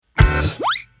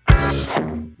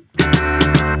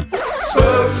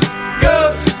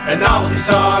and novelty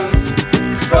songs.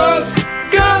 Spoofs,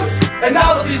 goofs, and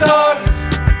novelty songs.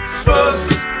 Spoofs,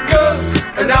 goofs,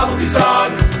 and novelty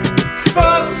songs.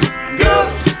 Spoofs,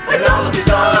 goofs, and novelty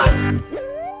songs.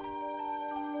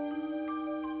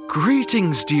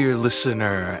 Greetings, dear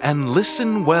listener, and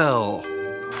listen well,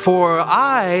 for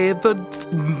I, the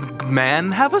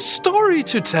man, have a story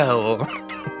to tell.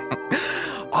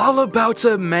 All about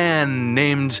a man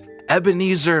named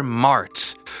Ebenezer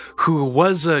Mart, who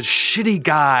was a shitty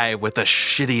guy with a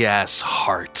shitty-ass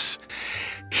heart.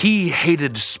 He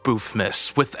hated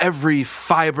Spoofmas with every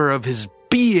fiber of his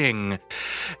being.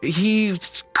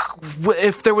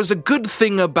 If there was a good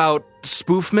thing about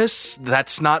Spoofmas,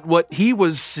 that's not what he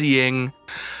was seeing.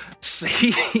 So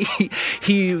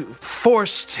he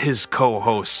forced his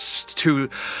co-hosts to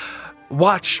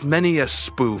watch many a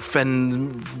spoof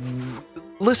and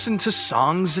listen to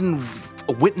songs and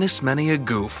witness many a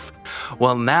goof.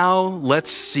 Well, now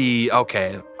let's see.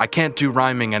 Okay, I can't do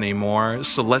rhyming anymore,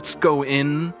 so let's go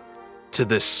in to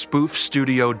this spoof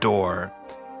studio door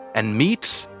and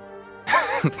meet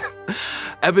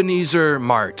Ebenezer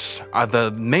Mart,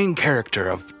 the main character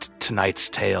of tonight's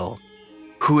tale,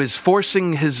 who is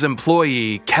forcing his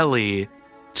employee, Kelly,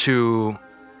 to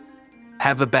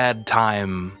have a bad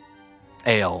time.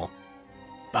 Ale.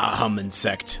 Bahum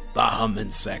insect. Bahum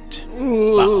insect.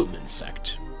 Bahum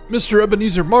insect. Mr.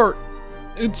 Ebenezer Mart,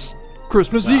 it's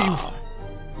Christmas Eve.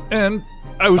 And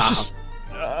I was just...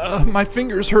 my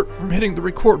fingers hurt from hitting the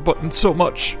record button so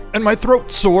much, and my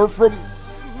throat's sore from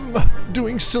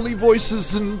doing silly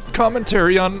voices and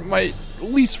commentary on my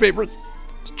least favorite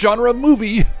genre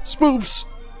movie, spoofs.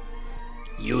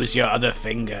 Use your other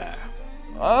finger.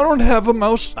 I don't have a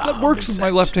mouse that Bahum works with my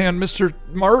insect. left hand, Mr.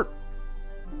 Mart.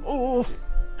 Oh.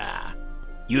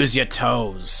 Use your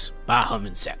toes. Bahum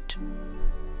insect.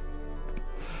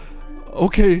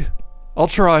 Okay, I'll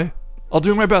try. I'll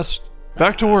do my best.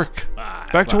 Back to work.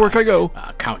 Back to work I go.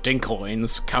 Counting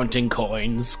coins, counting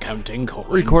coins, counting coins.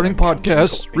 Recording and counting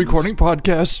podcast, coins. recording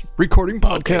podcast, recording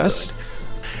podcast.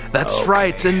 That's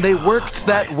right, and they worked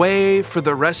that way for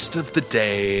the rest of the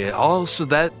day, all so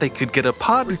that they could get a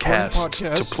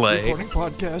podcast to play. Recording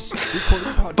podcast,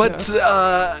 recording podcast. But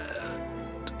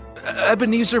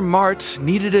Ebenezer Mart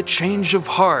needed a change of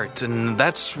heart, and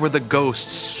that's where the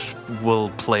ghosts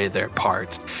will play their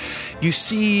part. You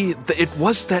see, it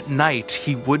was that night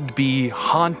he would be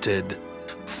haunted,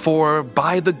 for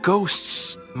by the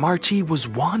ghosts, Marty was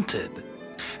wanted.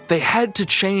 They had to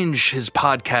change his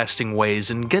podcasting ways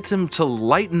and get him to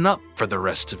lighten up for the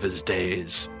rest of his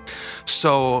days.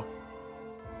 So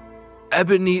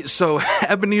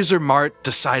Ebenezer Mart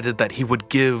decided that he would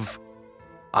give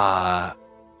Kel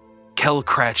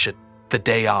Cratchit the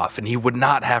day off, and he would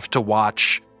not have to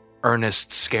watch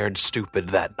Ernest Scared Stupid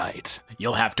that night.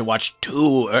 You'll have to watch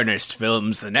 2 Ernest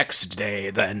films the next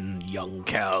day, then, young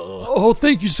Kel. Oh,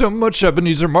 thank you so much,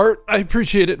 Ebenezer Mart. I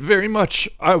appreciate it very much.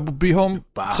 I will be home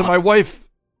to my wife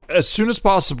as soon as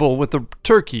possible with a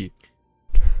turkey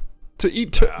to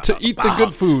eat the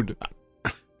good food.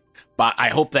 But I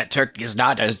hope that turkey is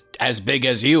not as big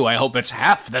as you. I hope it's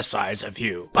half the size of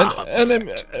you.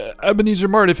 And Ebenezer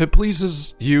Mart, if it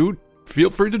pleases you,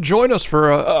 feel free to join us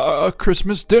for a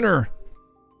Christmas dinner.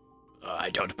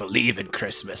 I don't believe in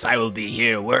Christmas. I will be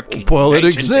here working Well, it night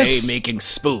and exists. day making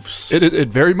spoofs. It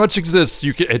very much exists.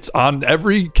 It's on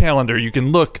every calendar. You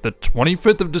can look. The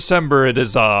 25th of December, it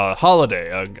is a holiday,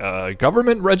 a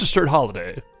government-registered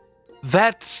holiday.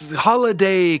 That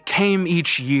holiday came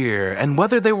each year, and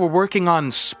whether they were working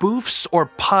on spoofs or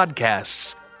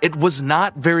podcasts, it was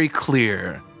not very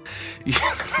clear.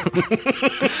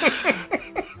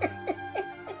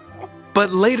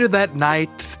 But later that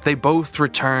night, they both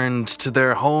returned to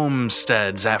their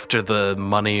homesteads after the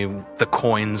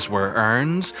coins were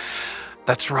earned.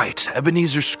 That's right,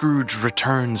 Ebenezer Scrooge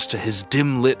returns to his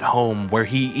dim-lit home where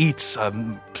he eats a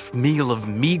meal of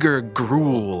meager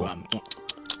gruel.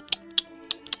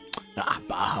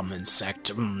 Bahum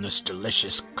insect, this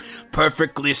delicious,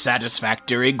 perfectly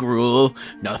satisfactory gruel.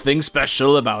 Nothing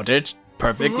special about it.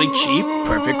 Perfectly cheap,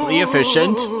 perfectly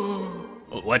efficient.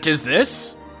 What is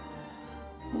this?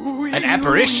 An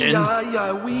apparition?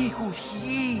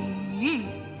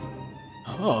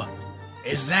 Oh,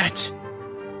 is that...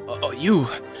 Oh, you...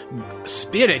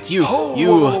 Spirit, you come...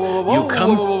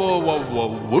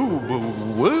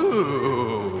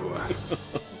 Whoa.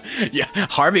 Yeah,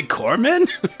 Harvey Korman?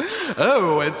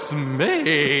 Oh, it's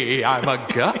me. I'm a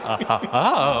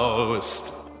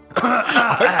ghost.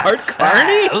 Art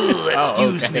Carney?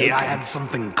 Excuse okay, me, I okay. had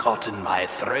something caught in my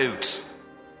throat.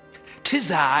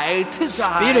 'Tis I.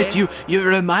 Spirit, you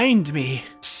remind me.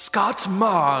 Scott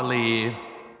Marley.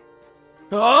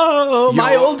 Oh,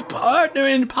 my old partner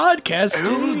in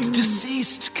podcasting. Old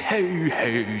deceased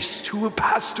co-host who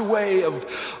passed away of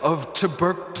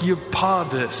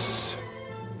tuberculosis.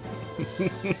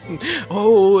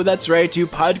 Oh, that's right. You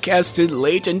podcasted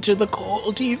late into the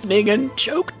cold evening and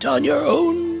choked on your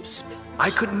own spit. I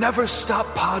could never stop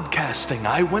podcasting.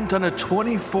 I went on a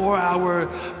 24-hour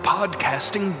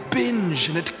podcasting binge,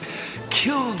 and it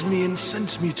killed me and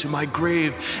sent me to my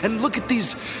grave. And look at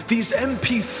these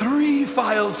MP3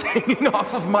 files hanging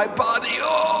off of my body.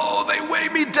 Oh, they weigh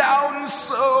me down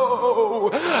so.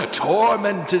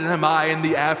 Tormented am I in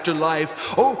the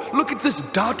afterlife. Oh, look at this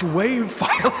 .wav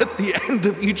file at the end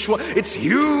of each one. It's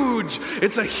huge.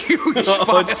 It's a huge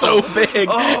file. It's so big.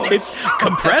 Oh, it's so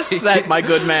compress big. that, my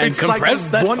good man. It's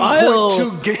Compress like that file.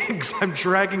 1.2 gigs. I'm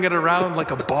dragging it around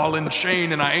like a ball and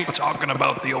chain, and I ain't talking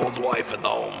about the old wife at the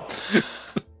home.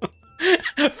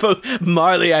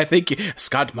 Marley,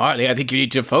 Scott Marley, I think you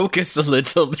need to focus a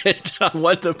little bit on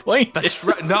what the point is. That's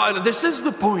right. No, this is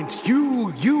the point.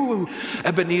 You,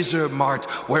 Ebenezer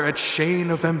Mart, wear a chain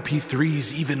of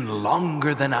MP3s even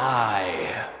longer than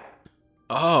I.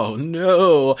 Oh,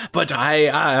 no. But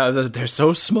they're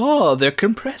so small. They're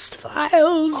compressed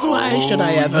files. Why should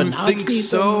I ever you not think need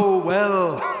so?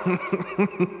 Well,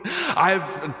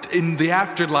 I've, in the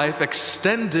afterlife,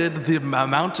 extended the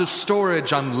amount of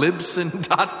storage on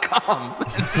Libsyn.com.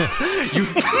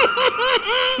 You've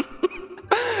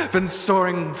been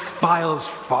storing files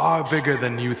far bigger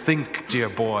than you think, dear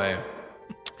boy.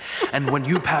 And when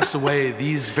you pass away,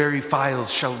 these very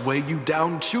files shall weigh you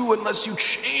down too, unless you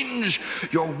change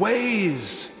your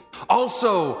ways.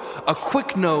 Also, a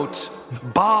quick note,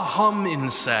 Bahum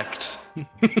insect.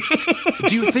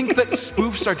 Do you think that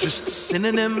spoofs are just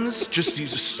synonyms? Just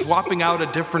swapping out a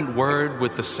different word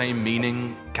with the same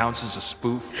meaning counts as a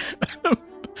spoof?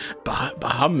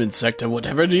 Bahum insect,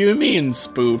 whatever do you mean,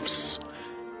 spoofs?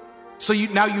 So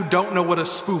now you don't know what a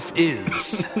spoof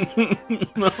is.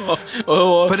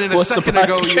 Oh, but in a what's second a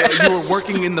ago, you podcast? were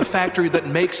working in the factory that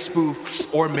makes spoofs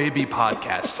or maybe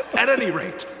podcasts. At any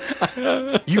rate,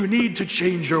 you need to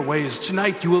change your ways.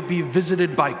 Tonight, you will be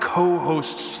visited by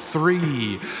co-hosts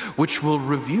 3, which will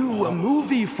review a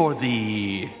movie for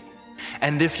thee.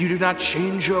 And if you do not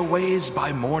change your ways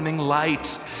by morning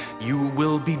light, you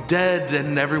will be dead,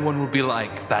 and everyone will be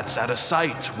like, that's out of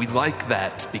sight. We like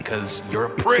that because you're a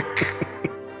prick.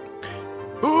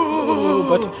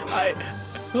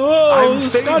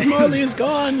 Scott Marley is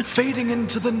gone. Fading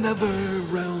into the nether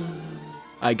realm.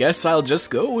 I guess I'll just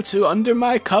go to under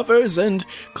my covers and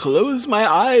close my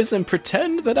eyes and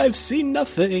pretend that I've seen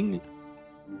nothing.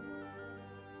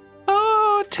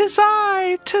 Oh, 'tis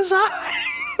I.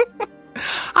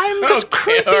 I'm the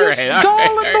creepiest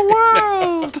doll in the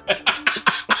world.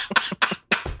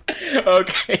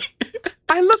 Okay.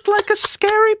 I look like a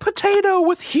scary potato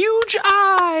with huge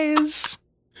eyes.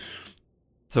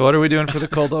 So what are we doing for the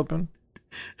cold open?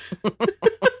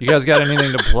 You guys got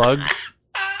anything to plug?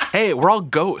 Hey, we're all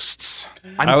ghosts.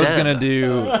 I was gonna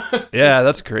do. Yeah,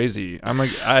 that's crazy.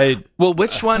 Well,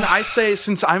 which one? I say,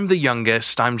 since I'm the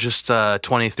youngest, I'm just a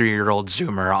 23-year-old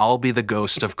Zoomer. I'll be the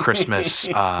ghost of Christmas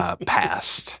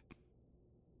past.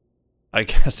 I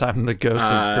guess I'm the ghost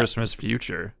of Christmas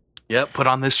future. Yep, put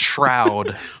on this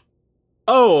shroud.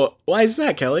 Oh, why is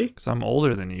that, Kelly? Because I'm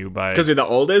older than you by Because you're the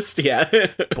oldest? Yeah.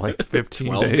 like 15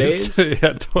 12 days. days?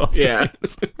 Yeah, 12 Yeah.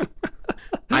 days.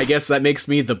 I guess that makes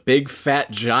me the big, fat,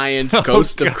 giant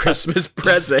ghost of Christmas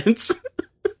presents.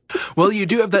 Well, you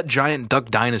do have that giant Duck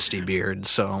Dynasty beard,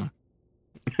 so.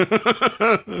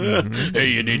 Hey,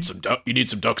 you need some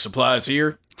duck supplies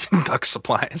here? Duck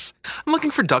supplies. I'm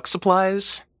looking for duck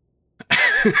supplies.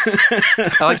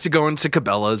 I like to go into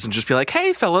Cabela's and just be like,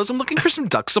 hey, fellas, I'm looking for some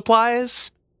duck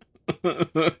supplies.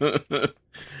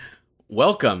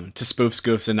 Welcome to Spoofs,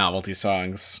 Goofs, and Novelty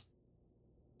Songs.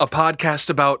 A podcast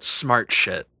about smart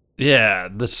shit. Yeah,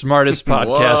 the smartest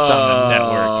podcast on the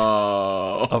network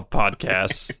Whoa. of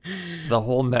podcasts. The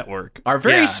whole network. Our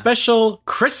very Yeah. special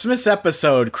Christmas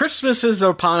episode. Christmas is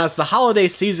upon us. The holiday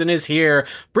season is here,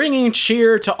 bringing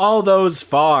cheer to all those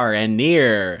far and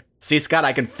near. See, Scott,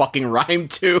 I can fucking rhyme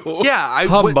too. Yeah, I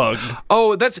Humbug.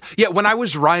 when I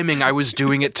was rhyming, I was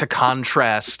doing it to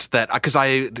contrast that, because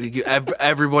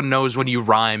everyone knows when you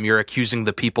rhyme, you're accusing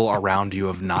the people around you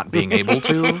of not being able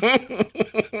to.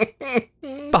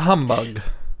 Bah humbug.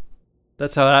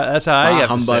 That's how I have to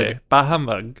humbug. say. Bah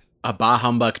humbug. A bah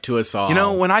humbug to us all. You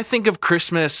know, when I think of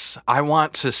Christmas, I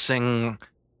want to sing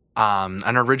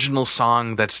an original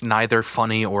song that's neither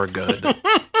funny or good.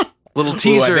 Little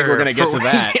teaser. Ooh, I think we're going to get to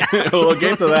that. We'll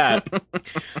get to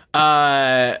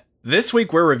that. This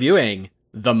week we're reviewing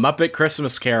The Muppet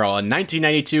Christmas Carol, a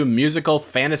 1992 musical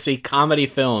fantasy comedy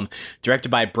film directed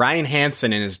by Brian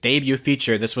Hansen in his debut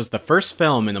feature. This was the first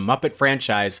film in the Muppet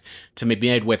franchise to be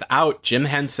made without Jim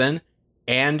Henson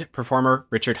and performer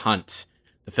Richard Hunt.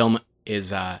 The film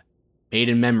is made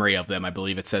in memory of them, I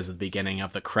believe it says at the beginning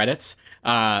of the credits.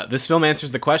 This film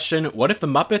answers the question, what if the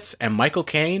Muppets and Michael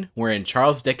Caine were in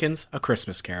Charles Dickens' A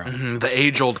Christmas Carol? The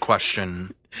age-old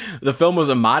question. The film was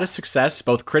a modest success,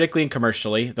 both critically and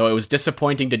commercially, though it was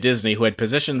disappointing to Disney, who had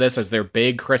positioned this as their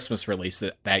big Christmas release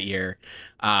that year.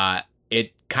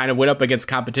 It kind of went up against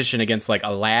competition against like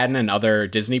Aladdin and other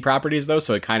Disney properties, though,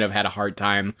 so it kind of had a hard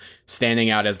time standing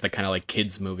out as the kind of like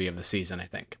kids movie of the season, I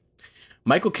think.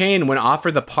 Michael Caine, when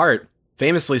offered the part,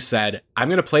 famously said, I'm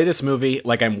going to play this movie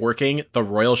like I'm working the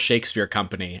Royal Shakespeare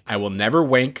Company. I will never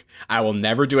wink. I will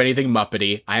never do anything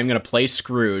Muppety. I am going to play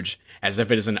Scrooge as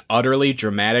if it is an utterly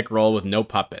dramatic role with no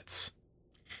puppets.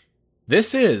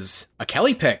 This is a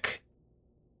Kelly pick,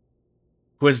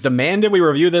 who has demanded we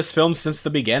review this film since the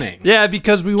beginning. Yeah,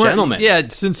 because we weren't... Gentlemen. Yeah,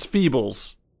 since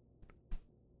Feebles.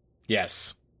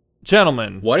 Yes.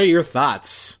 Gentlemen. What are your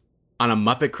thoughts on A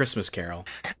Muppet Christmas Carol?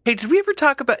 Hey, did we ever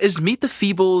talk about, is Meet the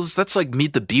Feebles, that's like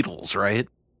Meet the Beatles, right?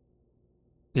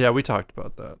 Yeah, we talked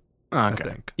about that, I Okay.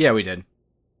 think. Yeah, we did.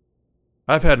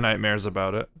 I've had nightmares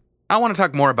about it. I want to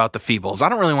talk more about the Feebles. I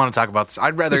don't really want to talk about this.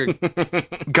 I'd rather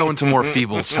go into more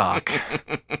Feebles talk.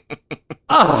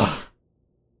 Ah,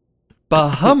 bah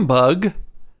humbug.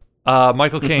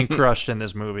 Michael Caine crushed in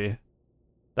this movie.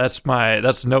 That's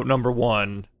note number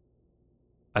one.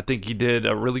 I think he did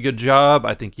a really good job.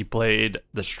 I think he played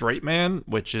the straight man,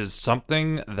 which is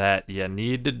something that you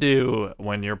need to do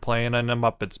when you're playing in a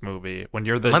Muppets movie. When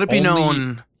you're the Let it be only known,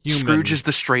 human. Scrooge is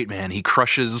the straight man. He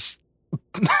crushes.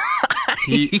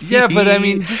 Yeah, but I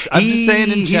mean, I'm just saying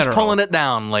in general. He's pulling it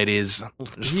down, ladies.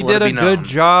 Just He let did it a be good known.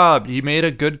 job. He made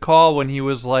a good call when he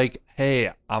was like,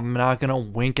 hey, I'm not going to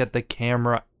wink at the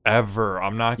camera ever.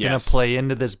 I'm not going to Yes. play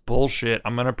into this bullshit.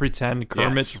 I'm going to pretend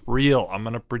Kermit's Yes. real. I'm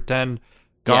going to pretend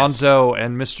Gonzo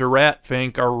and Mr.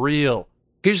 Ratfink are real.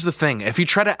 Here's the thing. If you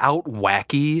try to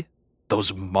out-wacky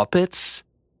those Muppets,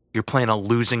 you're playing a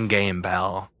losing game,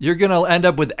 pal. You're going to end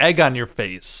up with egg on your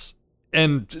face.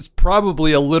 And it's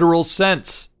probably a literal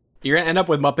sense. You're gonna end up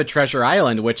with Muppet Treasure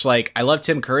Island, which, like, I love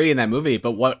Tim Curry in that movie,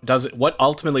 but what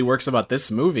ultimately works about this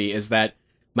movie is that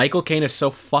Michael Caine is so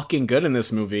fucking good in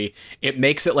this movie. It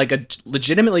makes it like a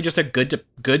legitimately just a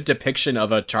good depiction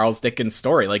of a Charles Dickens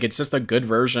story. Like, it's just a good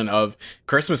version of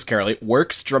Christmas Carol. It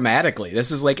works dramatically. This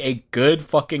is like a good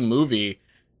fucking movie.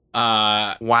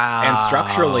 Wow. And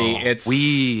structurally,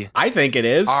 I think it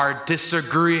is. Are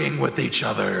disagreeing with each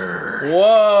other.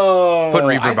 Whoa! Put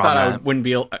reverb I on thought I that. wouldn't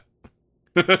be.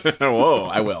 Whoa!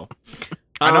 I will.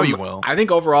 I know you will. I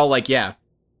think overall, like, yeah,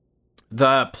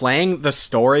 the playing the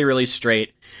story really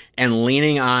straight and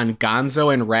leaning on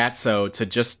Gonzo and Ratso to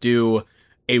just do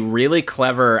a really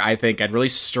clever, I think, a really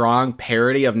strong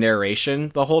parody of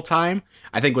narration the whole time,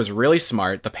 I think was really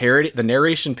smart. The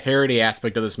narration parody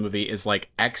aspect of this movie is like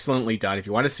excellently done. If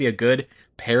you want to see a good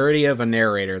parody of a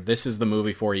narrator, this is the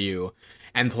movie for you.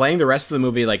 And playing the rest of the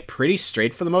movie like pretty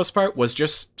straight for the most part was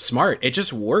just smart. It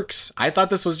just works. I thought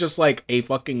this was just like a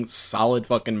fucking solid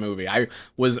fucking movie. I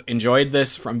enjoyed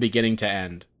this from beginning to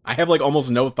end. I have like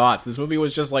almost no thoughts. This movie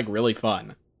was just like really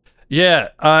fun. Yeah,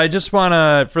 I just want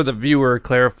to, for the viewer,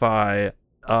 clarify,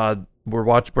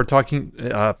 we're talking,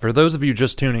 for those of you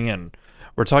just tuning in,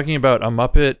 we're talking about A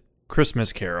Muppet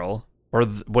Christmas Carol, or,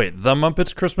 The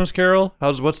Muppets Christmas Carol?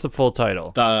 What's the full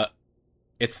title?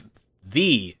 It's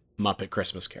The Muppet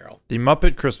Christmas Carol. The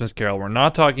Muppet Christmas Carol. We're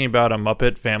not talking about A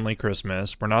Muppet Family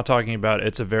Christmas. We're not talking about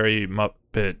It's a Very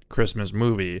Muppet Christmas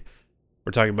Movie.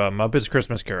 We're talking about Muppets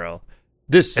Christmas Carol.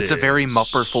 It's a very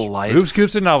Mupperful life. Scoops,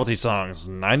 Scoops, and Novelty Songs,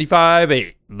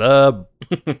 95.8.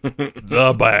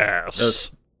 The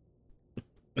bass.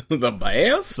 The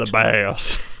bass? The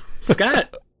bass.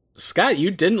 Scott,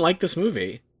 you didn't like this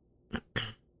movie.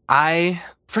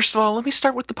 First of all, let me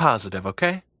start with the positive,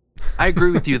 okay? I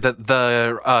agree with you that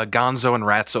the Gonzo and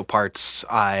Ratso parts,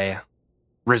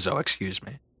 Rizzo, excuse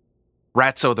me.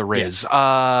 Ratso the Riz. Yes.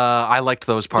 I liked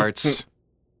those parts.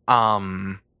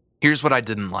 Here's what I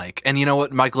didn't like. And you know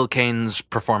what? Michael Caine's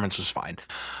performance was fine.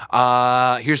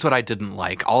 Here's what I didn't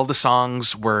like. All the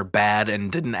songs were bad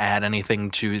and didn't add anything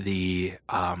to the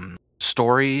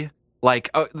story.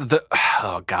 Like,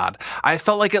 oh God. I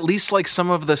felt like at least like some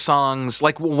of the songs,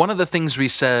 like one of the things we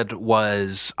said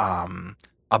was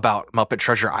about Muppet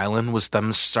Treasure Island was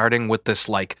them starting with this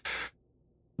like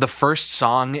the first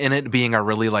song in it being a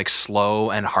really like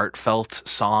slow and heartfelt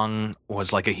song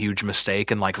was like a huge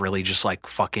mistake and like really just like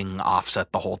fucking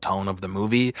offset the whole tone of the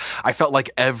movie. I felt like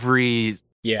every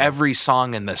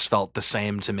song in this felt the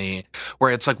same to me,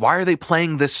 where it's like, why are they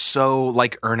playing this so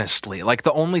like earnestly? Like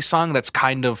the only song that's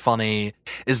kind of funny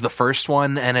is the first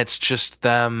one, and it's just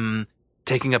them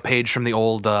taking a page from the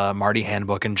old Marty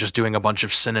handbook and just doing a bunch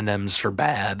of synonyms for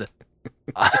bad.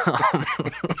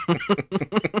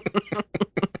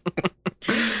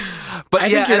 But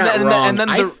yeah, and then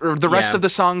the rest of the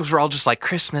songs were all just like,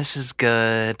 Christmas is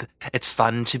good. It's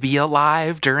fun to be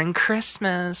alive during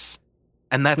Christmas.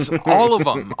 And that's all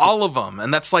of them.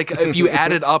 And that's like, if you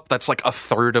add it up, that's like a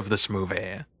third of this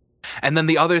movie. And then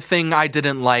the other thing I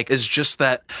didn't like is just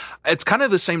that it's kind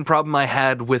of the same problem I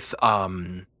had with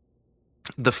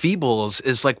the Feebles,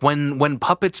 is like when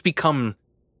puppets become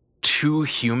too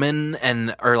human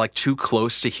or like too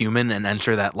close to human and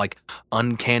enter that like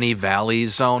uncanny valley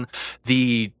zone,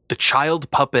 the child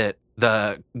puppet,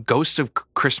 the Ghost of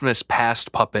Christmas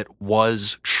Past puppet,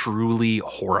 was truly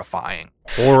horrifying.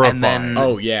 And then,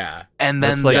 and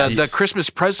then like the Christmas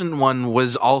Present one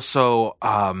was also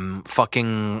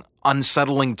fucking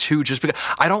unsettling too, just because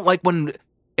I don't like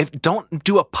don't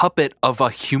do a puppet of a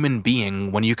human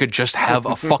being when you could just have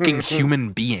a fucking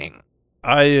human being.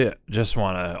 I just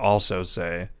want to also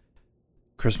say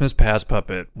Christmas Past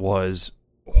puppet was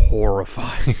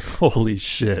horrifying. Holy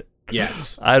shit.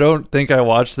 Yes. I don't think I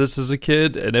watched this as a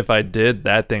kid, and if I did,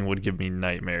 that thing would give me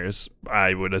nightmares,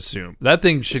 I would assume. That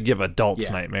thing should give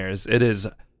adults nightmares. It is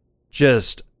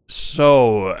just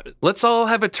so... Let's all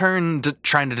have a turn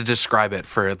trying to describe it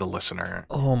for the listener.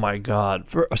 Oh my god.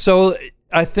 So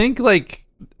I think, like,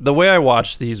 the way I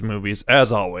watch these movies,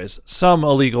 as always, some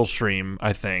illegal stream,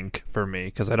 I think, for me,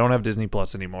 because I don't have Disney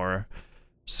Plus anymore.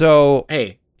 So...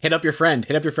 Hey, hit up your friend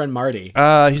Marty.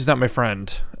 He's not my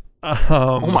friend.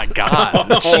 Oh my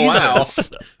god.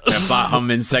 Jesus. A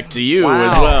Baham insect to you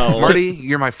as well. Marty,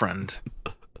 you're my friend.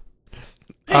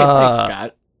 Hey, thanks,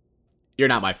 Scott. You're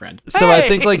not my friend. So I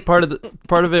think like part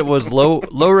of it was low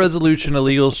resolution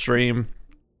illegal stream,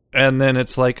 and then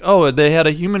it's like, oh, they had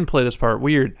a human play this part,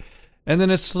 weird. And then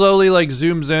it slowly like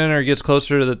zooms in or gets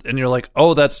closer to and you're like,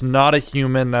 oh, that's not a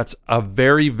human, that's a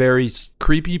very, very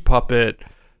creepy puppet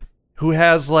who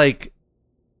has like,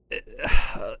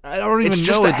 I don't even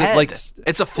know. A head.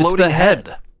 It's a floating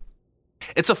head.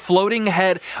 It's a floating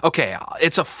head. Okay,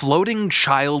 it's a floating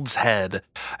child's head,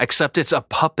 except it's a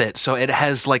puppet. So it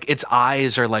has like, its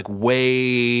eyes are like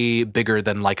way bigger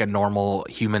than like a normal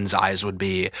human's eyes would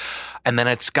be. And then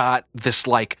it's got this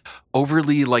like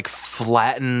overly like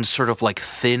flattened, sort of like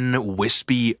thin,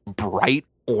 wispy, bright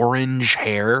orange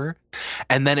hair.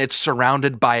 And then it's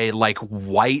surrounded by like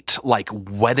white, like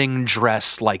wedding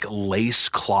dress, like lace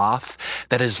cloth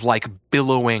that is like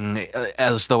billowing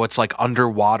as though it's like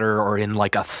underwater or in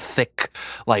like a thick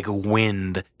like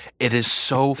wind. It is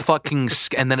so fucking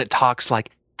and then it talks like,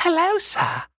 hello,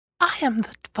 sir. I am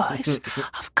the voice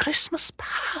of Christmas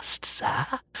Past, sir.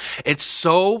 It's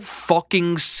so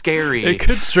fucking scary. It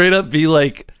could straight up be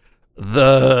like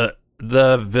the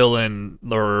villain,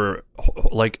 or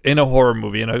like in a horror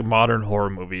movie, in a modern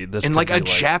horror movie. This in like a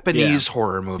Japanese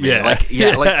horror movie. Yeah,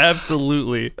 like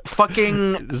absolutely.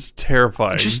 Fucking, it's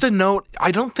terrifying. Just a note, I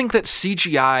don't think that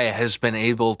CGI has been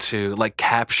able to like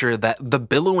capture that the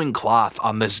billowing cloth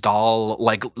on this doll,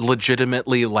 like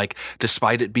legitimately, like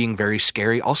despite it being very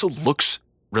scary, also looks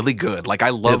really good. Like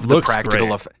I love the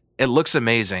practical effect. It looks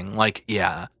amazing. Like,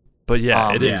 yeah. But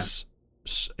yeah, it is.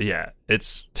 Yeah,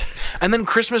 it's. And then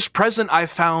Christmas Present, I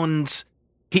found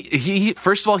he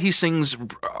first of all, he sings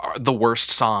the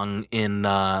worst song in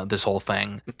this whole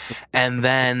thing, and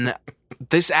then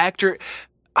this actor,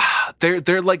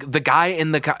 they're like the guy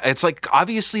in the. It's like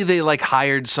obviously they like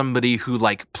hired somebody who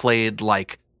like played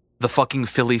like the fucking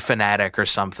Philly Fanatic or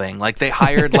something. Like they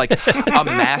hired like a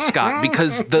mascot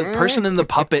because the person in the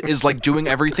puppet is like doing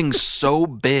everything so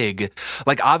big.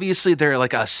 Like obviously they're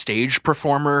like a stage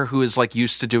performer who is like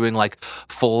used to doing like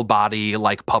full body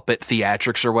like puppet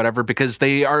theatrics or whatever, because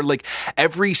they are like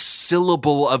every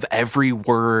syllable of every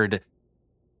word,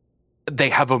 they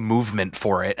have a movement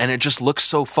for it, and it just looks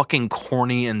so fucking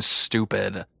corny and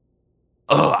stupid.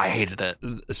 Ugh, I hated it.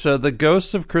 So the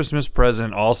Ghost of Christmas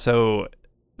Present also,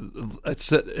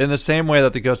 it's in the same way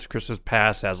that the Ghost of Christmas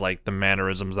Past has like the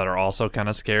mannerisms that are also kind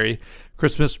of scary.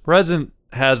 Christmas Present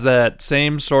has that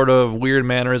same sort of weird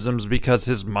mannerisms because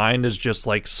his mind is just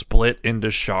like split into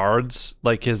shards,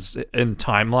 like his in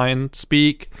timeline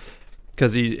speak,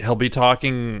 because he'll be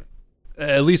talking,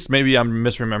 at least maybe I'm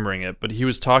misremembering it, but he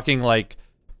was talking like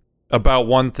about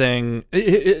one thing.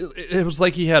 It was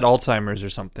like he had Alzheimer's or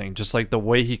something. Just like the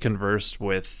way he conversed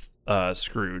with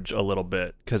Scrooge a little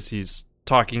bit, because he's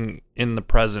talking in the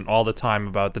present all the time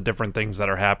about the different things that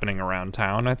are happening around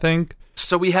town, I think.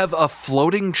 So we have a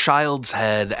floating child's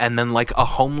head and then like a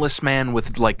homeless man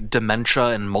with like dementia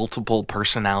and multiple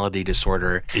personality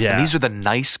disorder. Yeah. And these are the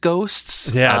nice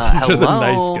ghosts? Yeah, these are the hello?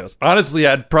 nice ghosts. Honestly,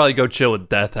 I'd probably go chill with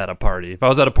Death at a party. If I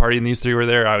was at a party and these three were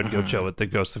there, I would go chill with the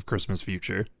Ghost of Christmas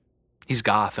Future. He's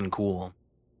goth and cool.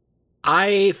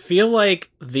 I feel like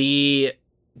the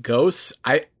ghosts,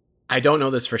 I don't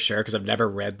know this for sure because I've never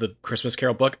read the Christmas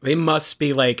Carol book. They must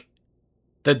be like,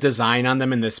 the design on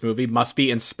them in this movie must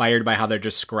be inspired by how they're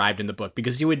described in the book,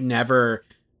 because you would never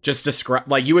just describe,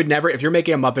 like, you would never, if you're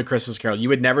making a Muppet Christmas Carol, you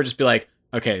would never just be like,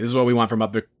 okay, this is what we want from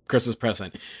Muppet Christmas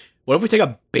Present. What if we take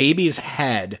a baby's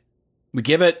head, we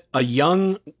give it a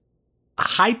young,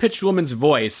 high-pitched woman's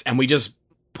voice, and we just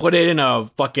put it in a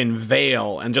fucking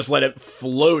veil and just let it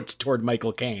float toward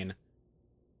Michael Caine?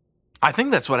 I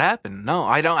think that's what happened. No,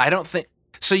 I don't think.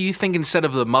 So you think instead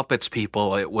of the Muppets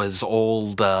people, it was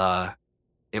old, who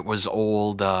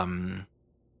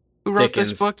wrote Dickens.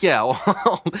 this book? Yeah.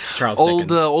 Charles old,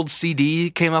 Dickens. old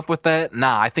CD came up with that?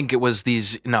 Nah, I think it was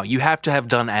these. No, you have to have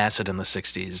done acid in the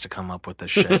 60s to come up with this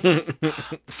shit.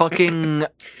 Fucking.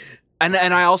 And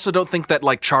I also don't think that,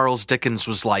 like, Charles Dickens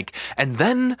was like, and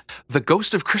then the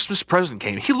Ghost of Christmas Present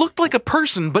came. He looked like a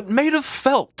person, but made of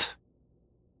felt.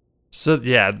 So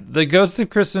yeah, the Ghost of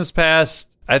Christmas Past,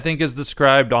 I think, is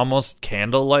described almost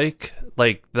candle-like.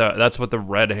 Like that's what the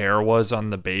red hair was on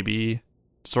the baby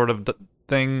sort of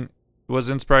thing was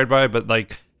inspired by. But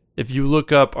like, if you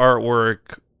look up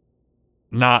artwork,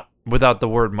 not without the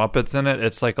word Muppets in it,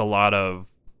 it's like a lot of,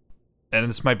 and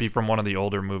this might be from one of the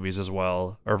older movies as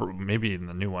well, or maybe in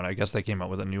the new one. I guess they came out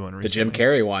with a new one recently. The Jim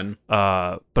Carrey one.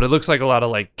 But it looks like a lot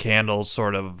of like candle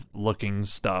sort of looking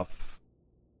stuff.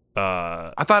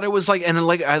 I thought it was like, and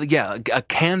like, a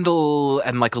candle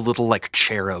and like a little like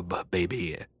cherub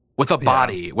baby with a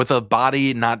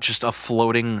body, not just a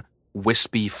floating,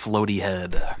 wispy, floaty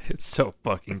head. It's so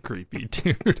fucking creepy,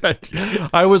 dude.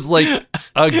 I was like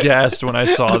aghast when I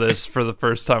saw this for the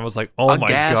first time. I was like, oh my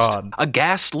God. A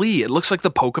Ghastly. It looks like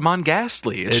the Pokemon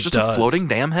Ghastly. It's just a floating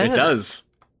damn head. It does.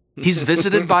 He's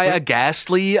visited by a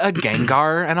Ghastly, a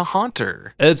Gengar, and a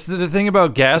Haunter. It's the thing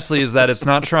about Ghastly is that it's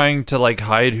not trying to like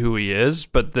hide who he is,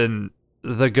 but then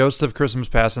the Ghost of Christmas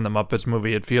Past in the Muppets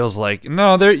movie, it feels like,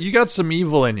 no, you got some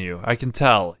evil in you. I can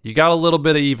tell. You got a little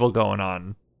bit of evil going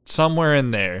on somewhere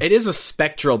in there. It is a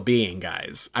spectral being,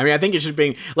 guys. I mean, I think it should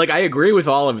be, like, I agree with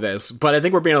all of this, but I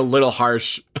think we're being a little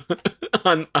harsh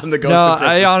on the Ghost of Christmas Past.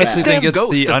 I honestly think it's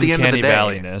Ghost the at the end of uncanny the day.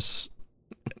 valleyness.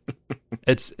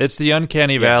 It's the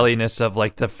uncanny valleyness of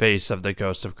like the face of the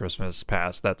Ghost of Christmas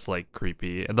Past that's like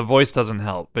creepy. And the voice doesn't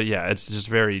help, but yeah, it's just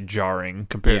very jarring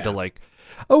compared to like,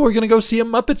 oh, we're gonna go see a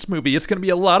Muppets movie. It's gonna be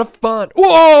a lot of fun.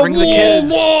 Whoa, Bring the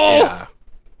kids. Whoa! Yeah.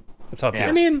 That's how it feels.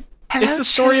 I mean, Hello, it's a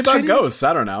story about children. ghosts.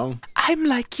 I don't know. I'm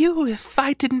like you if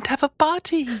I didn't have a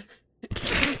body.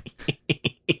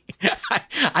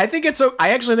 I think I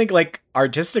actually think, like,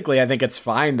 artistically, I think it's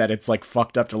fine that it's like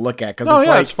fucked up to look at, because Oh, it's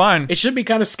yeah, like, it's fine. It should be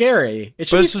kind of scary. It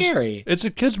should But be it's just- scary. it's a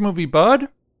kids movie, bud.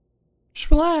 Just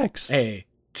relax. Hey,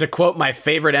 to quote my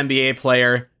favorite NBA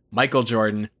player, Michael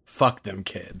Jordan, fuck them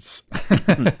kids.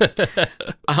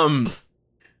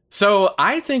 So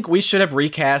I think we should have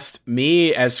recast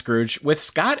me as Scrooge with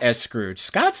Scott as Scrooge.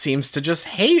 Scott seems to just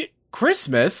hate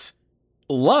Christmas,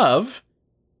 love,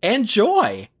 and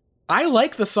joy. I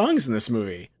like the songs in this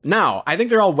movie. Now, I think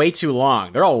they're all way too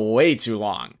long.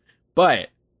 But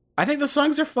I think the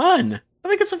songs are fun. I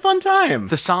think it's a fun time.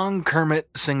 The song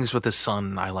Kermit sings with his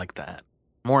son, I like that.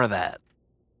 More of that.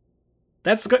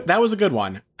 That's good. That was a good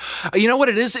one. You know what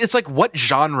it is? It's like, what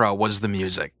genre was the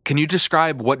music? Can you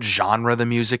describe what genre the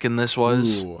music in this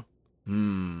was? Ooh.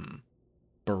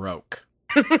 Baroque.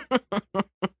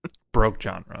 Broke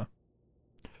genre.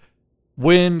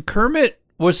 When Kermit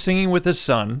was singing with his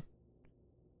son,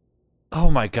 oh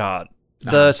my God,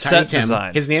 the Tiny set Tim.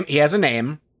 design. His name. He has a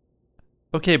name.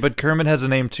 Okay, but Kermit has a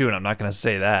name too, and I'm not going to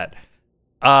say that.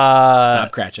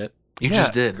 Bob Cratchit. You Yeah.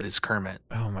 just did. It's Kermit.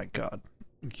 Oh my God.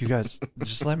 You guys,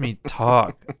 just let me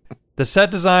talk. The set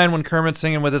design when Kermit's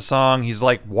singing with his song, he's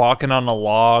like walking on a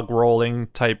log rolling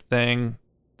type thing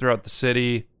throughout the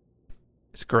city.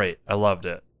 It's great. I loved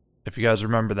it. If you guys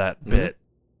remember that bit.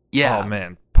 Yeah. Oh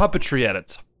man. Puppetry at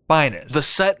its finest. The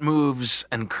set moves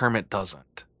and Kermit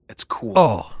doesn't. It's cool.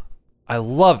 Oh, I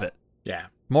love it. Yeah.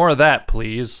 More of that,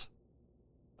 please.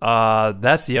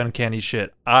 That's the uncanny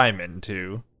shit I'm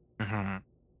into. Mm-hmm.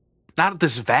 Not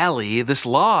this valley, this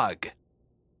log.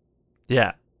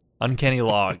 Yeah. Uncanny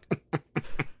log.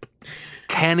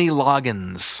 Canny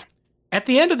Loggins. At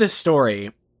the end of this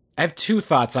story, I have two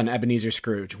thoughts on Ebenezer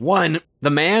Scrooge. One, the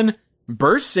man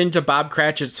bursts into Bob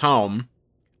Cratchit's home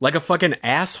like a fucking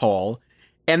asshole,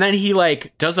 and then he,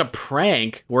 like, does a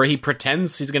prank where he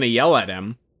pretends he's gonna yell at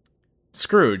him.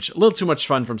 Scrooge. A little too much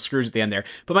fun from Scrooge at the end there.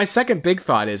 But my second big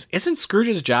thought is, isn't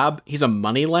Scrooge's job, he's a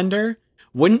money lender?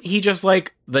 Wouldn't he just,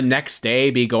 like, the next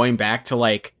day be going back to,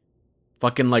 like,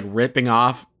 fucking, like, ripping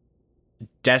off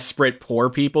desperate poor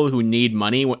people who need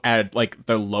money at, like,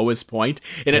 the lowest point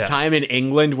in a time in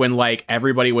England when, like,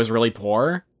 everybody was really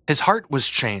poor? His heart was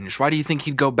changed. Why do you think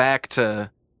he'd go back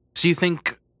to... So you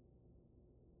think...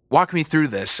 Walk me through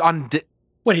this.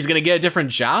 What, he's gonna get a different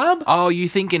job? Oh, you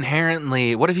think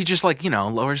inherently... What if he just, like,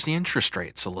 lowers the interest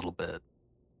rates a little bit?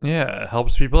 Yeah, it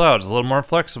helps people out. It's a little more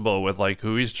flexible with, like,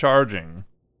 who he's charging.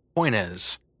 Point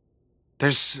is,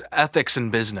 there's ethics in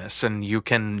business, and you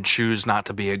can choose not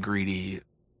to be a greedy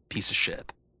piece of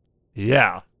shit.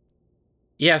 Yeah.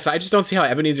 Yeah, so I just don't see how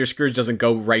Ebenezer Scrooge doesn't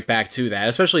go right back to that,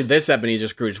 especially this Ebenezer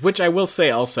Scrooge, which I will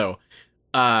say also,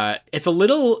 it's a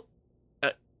little...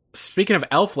 speaking of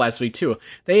Elf last week, too,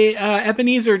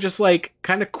 Ebenezer just, like,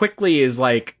 kind of quickly is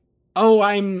like, oh,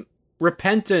 I'm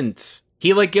repentant.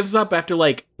 He, like, gives up after,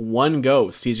 like, one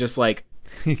ghost. He's just like,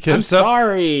 I'm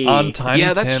sorry. On Tiny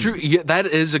Yeah, that's Tim. true. Yeah, that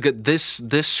is a good...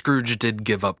 This Scrooge did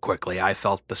give up quickly. I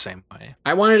felt the same way.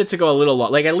 I wanted it to go a little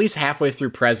long, like, at least halfway through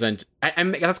present.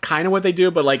 That's kind of what they do,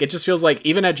 but, like, it just feels like,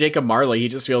 even at Jacob Marley, he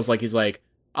just feels like he's like,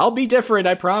 I'll be different,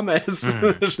 I promise.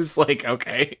 It's just like,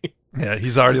 okay. Yeah,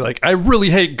 he's already like, I really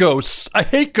hate ghosts. I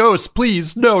hate ghosts,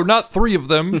 please. No, not 3 of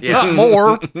them. Not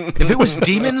more. If it was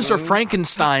demons or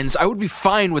Frankensteins, I would be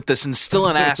fine with this and still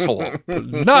an asshole.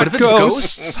 Not But if it's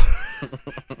ghosts...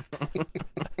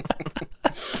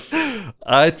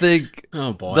 I think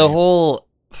Oh, boy. the whole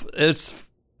it's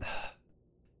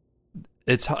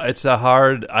a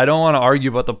hard. I don't want to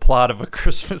argue about the plot of A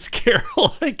Christmas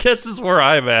Carol. I guess is where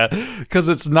I'm at, because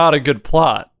it's not a good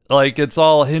plot. Like, it's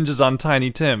all hinges on Tiny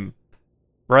Tim,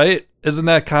 right? Isn't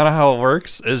that kind of how it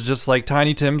works? It's just like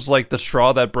Tiny Tim's like the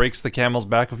straw that breaks the camel's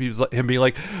back. If he was like, him being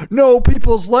like, no,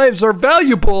 people's lives are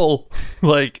valuable.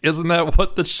 Like, isn't that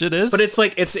what the shit is? But it's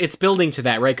like, it's building to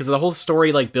that, right? Because the whole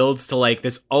story, like, builds to, like,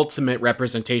 this ultimate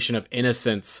representation of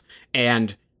innocence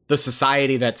and the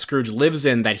society that Scrooge lives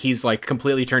in that he's, like,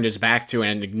 completely turned his back to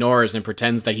and ignores and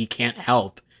pretends that he can't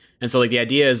help. And so, like, the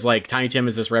idea is, like, Tiny Tim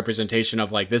is this representation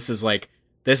of, like, this is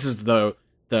the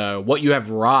what you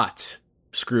have wrought,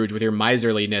 Scrooge, with your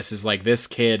miserliness, is like, this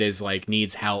kid is like,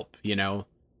 needs help,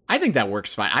 I think that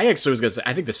works fine. I actually was gonna say,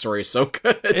 I think the story is so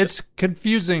good. It's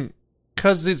confusing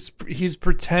because he's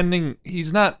pretending.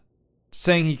 He's not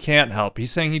saying he can't help.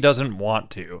 He's saying he doesn't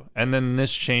want to, and then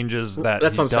this changes that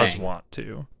That's he what I'm does saying. want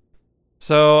to.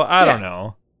 So I don't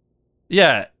know.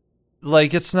 Yeah,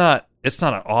 like, it's not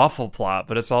an awful plot,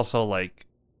 but it's also like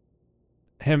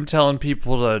him telling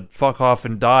people to fuck off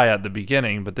and die at the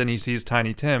beginning, but then he sees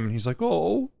Tiny Tim and he's like,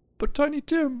 oh, but Tiny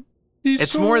Tim,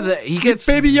 It's more that he gets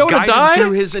Baby Yoda guided die?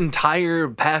 through his entire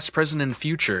past, present, and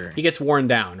future. He gets worn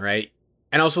down, right?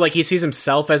 And also, like, he sees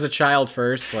himself as a child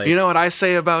first. Like, You know what I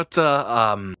say about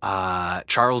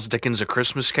Charles Dickens' A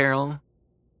Christmas Carol?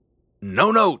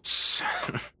 No notes.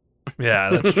 Yeah,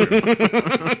 that's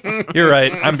true. You're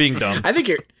right. I'm being dumb. I think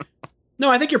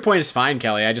your point is fine,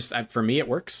 Kelly. For me, it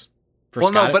works. For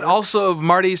Well, Scott, no, it but works. also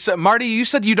Marty, you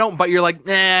said you don't, but you're like,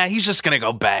 nah, he's just gonna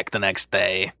go back the next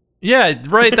day. Yeah,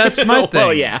 right. That's my thing.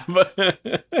 Well, yeah, but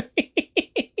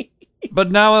But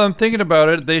now I'm thinking about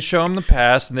it, they show him the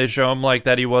past, and they show him like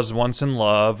that he was once in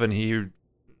love, and he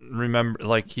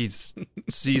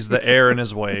sees the error in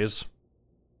his ways.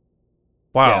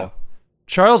 Wow. Yeah.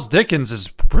 Charles Dickens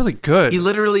is really good. He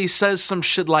literally says some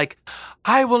shit like,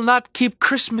 I will not keep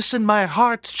Christmas in my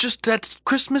heart, just at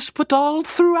Christmas, but all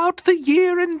throughout the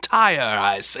year entire,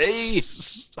 I say.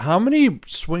 How many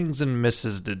swings and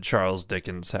misses did Charles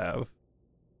Dickens have?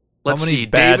 Let's many see,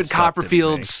 bad David stuff did he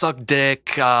Copperfield, make? suck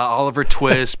dick, Oliver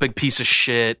Twist, big piece of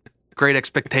shit, Great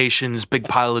Expectations, big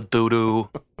pile of doo-doo.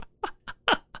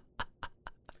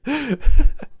 Okay.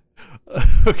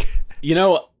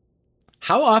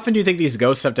 How often do you think these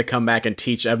ghosts have to come back and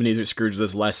teach Ebenezer Scrooge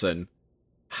this lesson?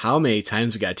 How many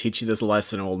times we gotta teach you this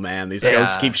lesson, old man? These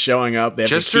ghosts keep showing up. They have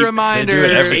Just to a keep reminder. They do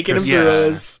it every taking him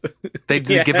Christmas. through this. They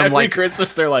Yeah, give him every like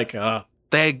Christmas. They're like,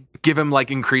 they give him like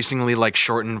increasingly like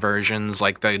shortened versions.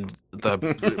 Like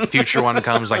the future one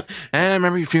comes like,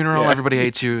 remember your funeral? Yeah. Everybody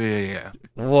hates you. Yeah.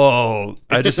 Whoa.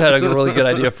 I just had a really good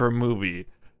idea for a movie.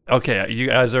 Okay, you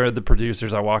guys are the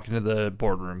producers. I walk into the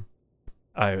boardroom.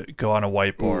 I go on a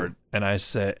whiteboard and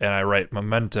I write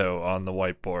memento on the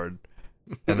whiteboard.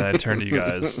 And then I turned to you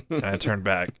guys, and I turned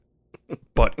back.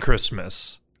 But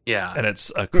Christmas. Yeah. And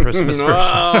it's a Christmas version.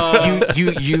 Oh.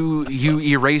 You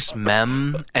erase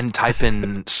mem and type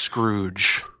in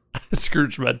Scrooge.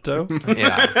 Scrooge Mento.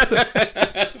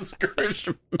 Yeah. Scrooge.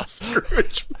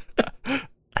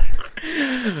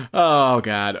 Oh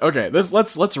God. Okay,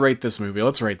 let's rate this movie.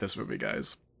 Let's rate this movie,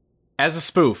 guys. As a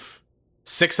spoof,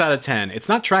 6 out of 10. It's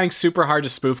not trying super hard to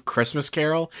spoof Christmas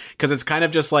Carol because it's kind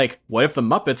of just like, what if the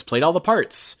Muppets played all the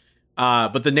parts?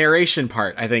 But the narration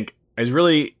part, I think, is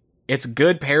really, it's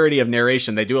good parody of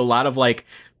narration. They do a lot of like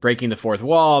breaking the fourth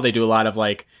wall. They do a lot of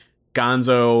like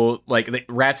Gonzo, like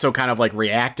Ratso kind of like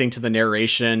reacting to the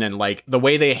narration, and like the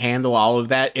way they handle all of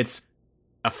that. It's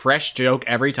a fresh joke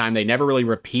every time. They never really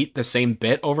repeat the same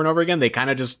bit over and over again. They kind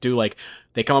of just do like,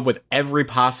 they come up with every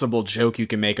possible joke you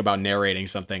can make about narrating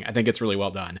something. I think it's really well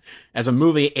done. As a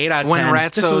movie, 8 out of 10. When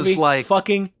Ratso's like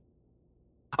fucking...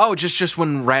 Oh, just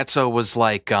when Ratso was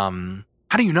like,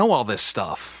 how do you know all this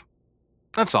stuff?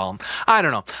 That's all. I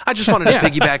don't know. I just wanted to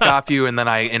piggyback off you, and then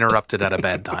I interrupted at a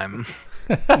bad time.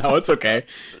 No, it's okay.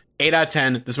 8 out of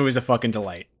 10. This movie's a fucking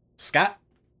delight. Scott?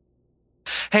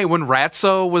 Hey, when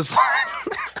Ratso was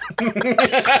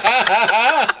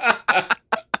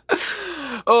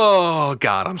oh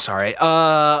God, I'm sorry.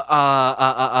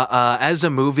 As a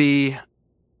movie,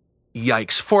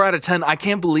 yikes. 4 out of 10. I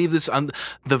can't believe this.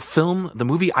 The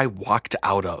movie I walked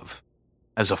out of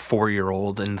as a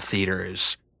 4-year-old in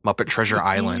theaters, Muppet Treasure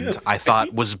Island, I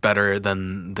thought was better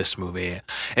than this movie.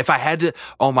 If I had to,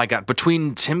 oh my God,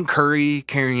 between Tim Curry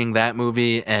carrying that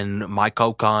movie and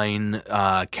Michael Caine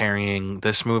carrying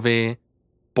this movie,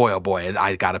 boy, oh boy,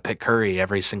 I gotta pick Curry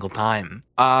every single time.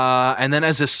 And then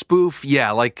as a spoof,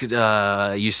 yeah, like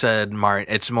you said, Mart,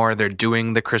 it's more they're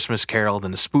doing the Christmas Carol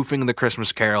than spoofing the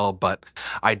Christmas Carol, but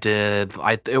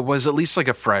it was at least like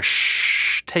a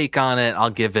fresh take on it.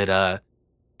 I'll give it a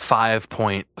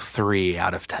 5.3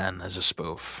 out of 10 as a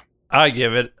spoof. I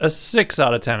give it a 6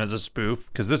 out of 10 as a spoof,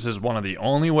 because this is one of the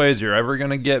only ways you're ever going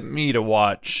to get me to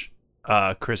watch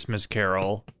Christmas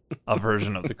Carol, a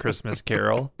version of the Christmas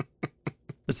Carol.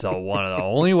 It's one of the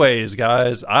only ways,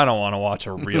 guys. I don't want to watch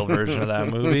a real version of that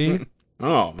movie.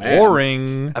 Oh, man.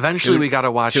 Boring. Eventually, we got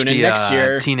to watch tune in next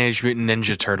year. Teenage Mutant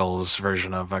Ninja Turtles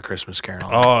version of Christmas Carol.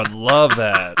 Oh, I'd love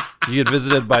that. You get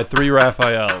visited by 3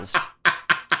 Raphaels.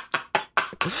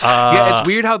 Yeah, it's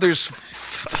weird how there's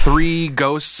 3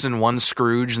 ghosts and 1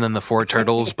 Scrooge and then the 4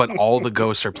 turtles, but all the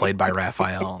ghosts are played by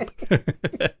Raphael.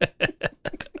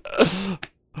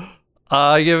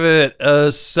 I give it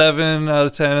a 7 out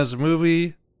of 10 as a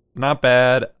movie. Not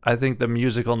bad. I think the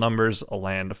musical numbers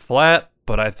land flat,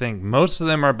 but I think most of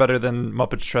them are better than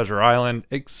Muppets Treasure Island,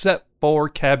 except for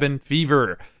Cabin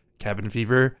Fever. Cabin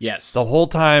Fever. Yes. The whole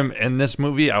time in this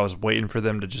movie, I was waiting for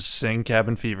them to just sing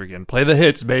Cabin Fever again. Play the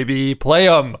hits, baby. Play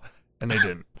them. And they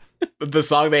didn't. The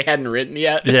song they hadn't written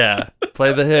yet? Yeah.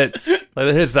 Play the hits. Play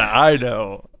the hits that I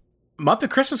know.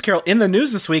 Muppet Christmas Carol, in the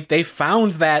news this week, they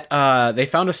found that they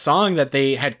found a song that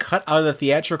they had cut out of the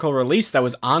theatrical release that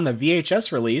was on the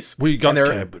VHS release. We got and they're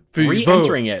Cabin Fever.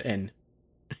 re-entering it, and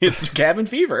it's Cabin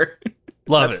Fever.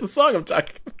 Love That's it. the song I'm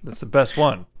talking about. That's the best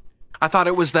one. I thought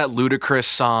it was that Ludacris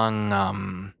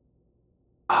song.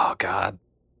 Oh God,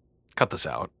 cut this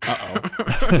out. I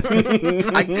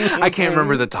can't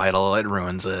remember the title. It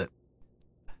ruins it.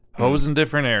 Hoes in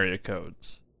different area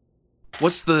codes.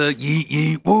 What's the yeet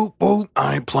yeet whoop whoop?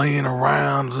 I ain't playing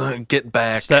around. Get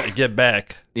back. Get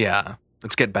back. Yeah,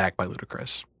 let's Get Back by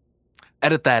Ludacris.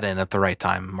 Edit that in at the right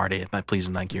time, Marty. Please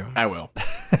and thank you. I will.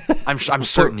 I'm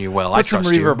certain you will. I Put some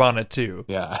trust you. reverb on it too.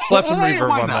 Yeah. Slap some reverb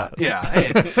why on not? that. Yeah.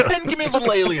 Hey, and give me a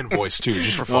little alien voice too,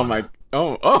 just for fun.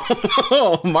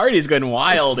 Oh, Marty's going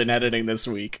wild in editing this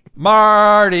week.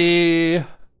 Marty.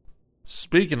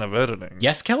 Speaking of editing.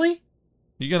 Yes, Kelly?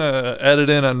 You gonna edit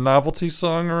in a novelty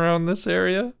song around this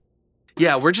area?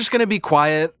 Yeah, we're just gonna be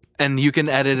quiet, and you can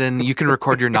edit and you can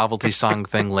record your novelty song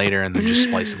thing later, and then just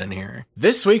splice it in here.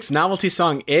 This week's novelty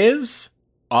song is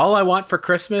All I Want for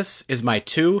Christmas Is My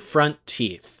 2 Front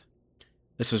Teeth.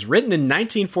 This was written in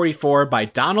 1944 by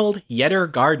Donald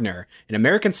Yetter Gardner, an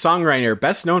American songwriter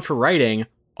best known for writing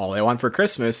All I Want for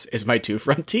Christmas Is My 2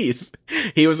 Front Teeth.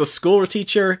 He was a school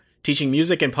teacher teaching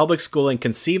music in public school and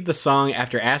conceived the song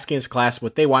after asking his class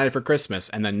what they wanted for Christmas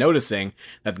and then noticing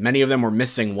that many of them were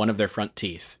missing one of their front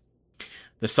teeth.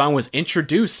 The song was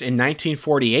introduced in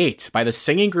 1948 by the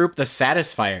singing group The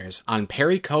Satisfiers on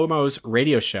Perry Como's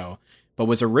radio show, but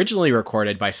was originally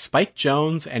recorded by Spike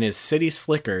Jones and his City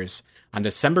Slickers on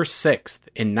December 6th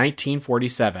in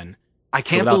 1947. I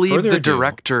can't believe the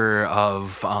director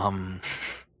of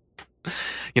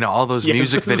all those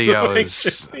music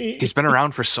videos. He's been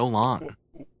around for so long.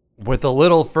 with a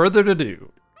little further to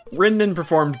do. Written and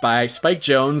performed by Spike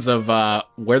Jonze of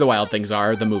Where the Wild Things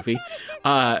Are, the movie.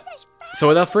 So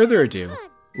without further ado,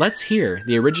 let's hear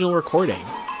the original recording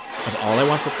of All I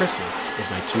Want for Christmas Is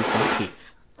My Two Front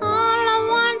Teeth. All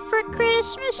I want for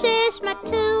Christmas is my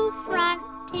two front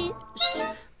teeth.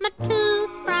 My two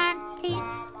front teeth.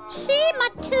 See my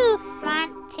two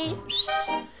front teeth.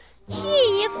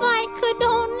 Gee, if I could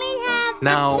only have.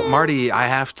 Now, Marty, I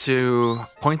have to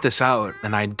point this out,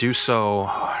 and I do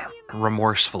so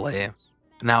remorsefully.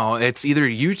 Now, it's either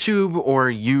YouTube or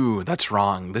you that's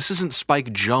wrong. This isn't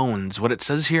Spike Jonze. What it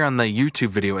says here on the YouTube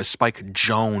video is Spike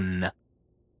Joan.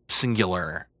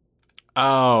 Singular.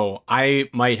 Oh, I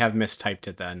might have mistyped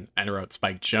it then and wrote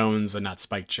Spike Jonze and not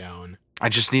Spike Joan. I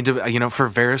just need to, for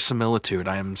verisimilitude,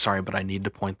 I am sorry, but I need to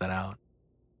point that out.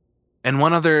 And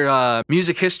one other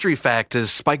music history fact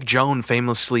is Spike Joan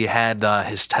famously had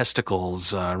his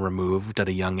testicles removed at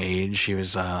a young age. He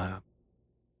was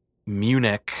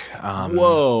Munich.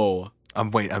 Whoa.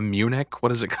 Wait, a Munich?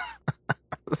 What is it?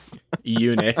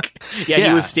 Eunuch. Yeah,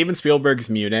 he was Steven Spielberg's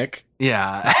Munich.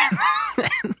 Yeah.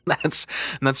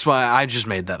 That's why I just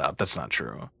made that up. That's not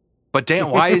true. But damn,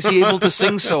 why is he able to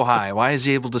sing so high? Why is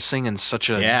he able to sing in such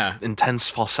a intense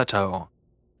falsetto?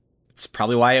 It's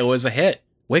probably why it was a hit.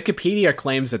 Wikipedia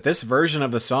claims that this version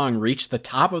of the song reached the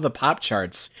top of the pop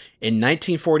charts in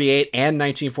 1948 and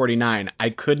 1949. I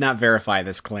could not verify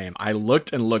this claim. I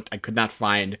looked and looked. I could not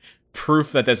find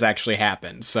proof that this actually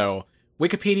happened. So,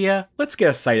 Wikipedia, let's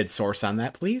get a cited source on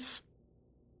that, please.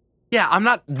 Yeah, I'm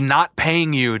not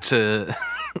paying you to...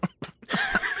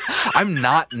 I'm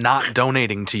not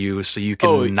donating to you so you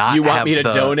can not you want have me to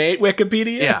donate,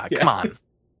 Wikipedia? Yeah, come on.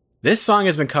 This song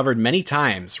has been covered many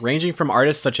times, ranging from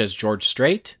artists such as George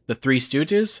Strait, The Three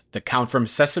Stooges, The Count from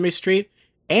Sesame Street,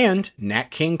 and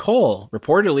Nat King Cole.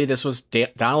 Reportedly, this was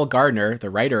Donald Gardner, the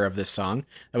writer of this song.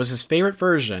 That was his favorite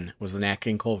version, was the Nat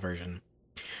King Cole version.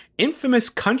 Infamous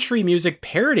country music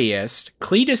parodyist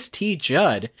Cletus T.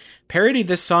 Judd parodied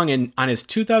this song on his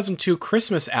 2002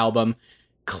 Christmas album,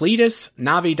 Cletus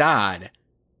Navidad.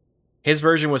 His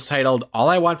version was titled All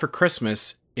I Want for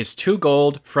Christmas Is Two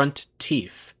Gold Front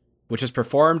Teeth, which is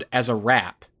performed as a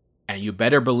rap. And you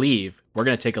better believe we're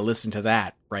going to take a listen to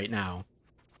that right now.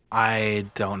 I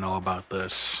don't know about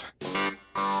this.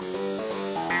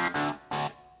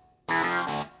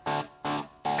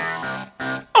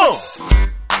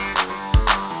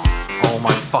 Oh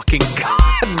my fucking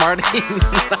god, Marty, no.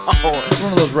 It's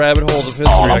one of those rabbit holes of history.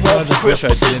 I kind of just wish I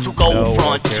didn't know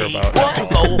or care about.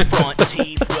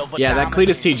 Yeah, that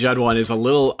Cletus T. Judd one is a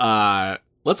little,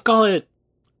 let's call it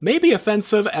maybe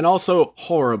offensive and also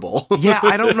horrible. Yeah,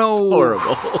 I don't know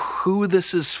horrible. who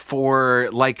this is for.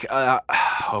 Like,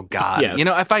 oh god. Yes.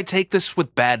 If I take this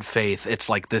with bad faith, it's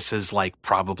like this is like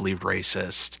probably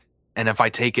racist. And if I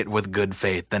take it with good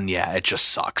faith, then yeah, it just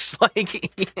sucks. Like,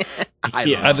 I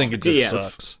think it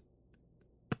just sucks.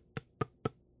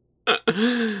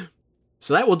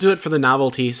 So that will do it for the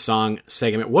novelty song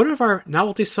segment. What of our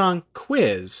novelty song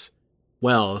quiz?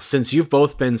 Well, since you've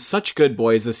both been such good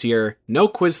boys this year, no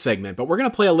quiz segment, but we're going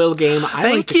to play a little game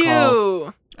I like to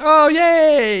call... Oh,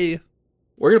 yay!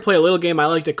 We're going to play a little game I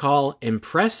like to call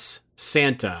Impress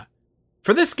Santa.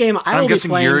 For this game, I'm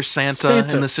guessing you're Santa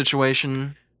in this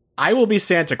situation. I will be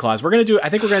Santa Claus. I think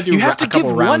we're going to do You have to give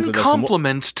one rounds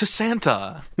compliment to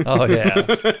Santa. Oh, yeah.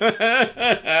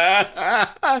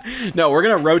 No, we're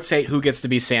going to rotate who gets to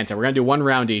be Santa. We're going to do one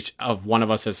round each of one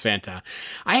of us as Santa.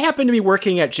 I happen to be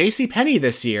working at JCPenney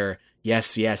this year.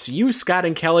 Yes, you, Scott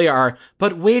and Kelly, are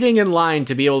but waiting in line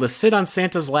to be able to sit on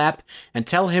Santa's lap and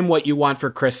tell him what you want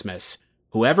for Christmas.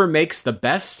 Whoever makes the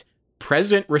best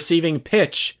present-receiving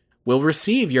pitch will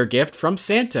receive your gift from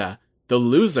Santa. The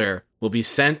loser will be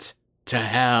sent to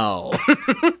hell.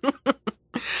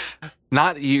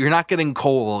 You're not getting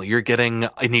coal. You're getting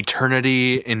an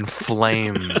eternity in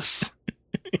flames.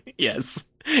 Yes.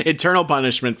 Eternal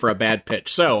punishment for a bad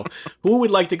pitch. So, who would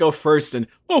like to go first and,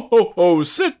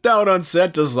 sit down on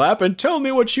Santa's lap and tell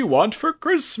me what you want for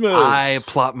Christmas? I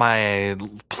plop my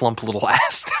plump little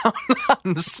ass down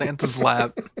on Santa's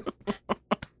lap.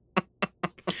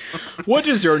 What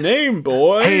is your name,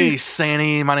 boy? Hey,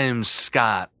 Sanny, my name's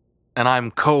Scott, and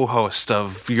I'm co-host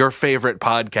of your favorite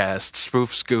podcast,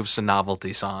 Spoof, Scoofs, and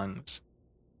Novelty Songs.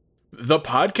 The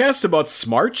podcast about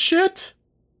smart shit?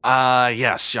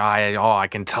 Yes, I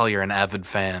can tell you're an avid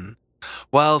fan.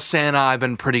 Well, Santa, I've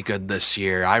been pretty good this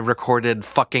year. I recorded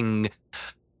fucking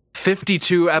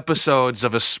 52 episodes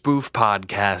of a spoof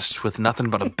podcast with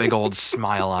nothing but a big old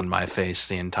smile on my face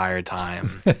the entire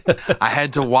time. I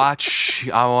had to watch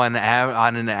on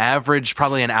an average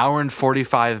probably an hour and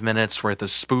 45 minutes worth of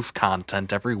spoof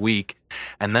content every week,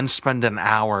 and then spend an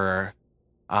hour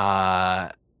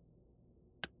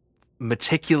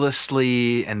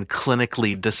meticulously and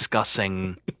clinically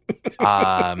discussing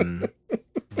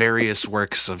various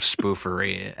works of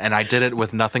spoofery. And I did it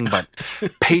with nothing but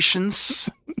patience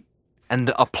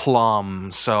and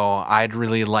aplomb, so I'd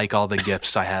really like all the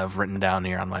gifts I have written down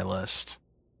here on my list.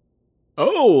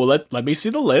 Oh, let me see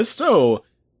the list. Oh,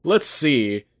 let's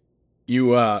see.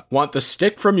 You want the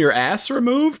stick from your ass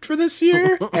removed for this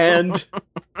year? And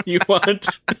you want...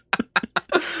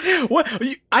 What?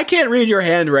 I can't read your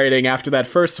handwriting after that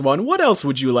first one. What else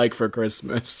would you like for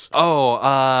Christmas?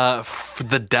 Oh,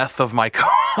 the death of my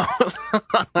co-host.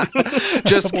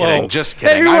 Just kidding, just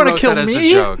kidding. Hey, you I wanna wrote kill that as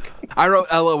me? a joke. I wrote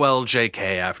LOL JK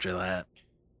after that.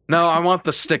 No, I want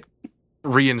the stick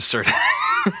reinserted.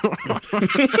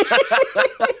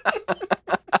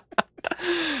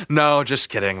 No, just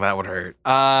kidding. That would hurt.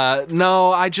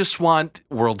 No, I just want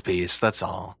world peace. That's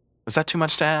all. Is that too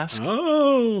much to ask?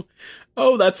 Oh,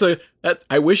 that.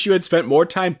 I wish you had spent more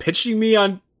time pitching me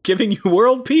on giving you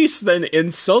world peace than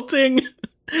insulting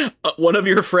one of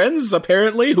your friends,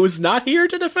 apparently, who's not here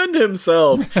to defend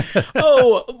himself.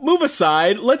 Oh, move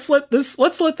aside. Let's let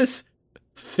this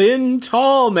thin,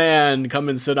 tall man come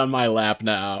and sit on my lap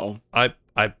now. I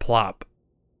plop.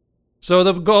 So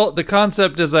the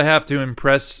concept is I have to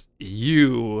impress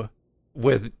you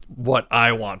with what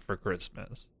I want for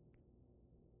Christmas.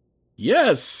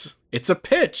 Yes, it's a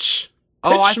pitch.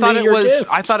 Oh, I Pitch thought me it your was.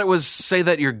 gift. I thought it was say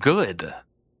that you're good.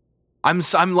 I'm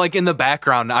like in the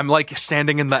background. I'm like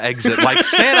standing in the exit. Like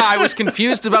Santa, I was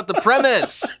confused about the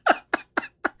premise.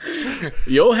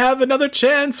 You'll have another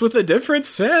chance with a different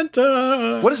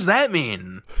Santa. What does that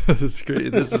mean? This is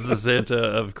great. This is the Santa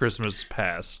of Christmas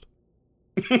past.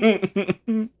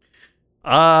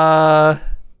 I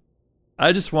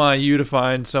just want you to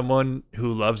find someone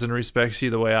who loves and respects you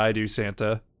the way I do,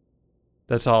 Santa.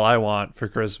 That's all I want for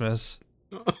Christmas.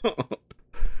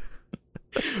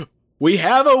 We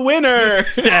have a winner.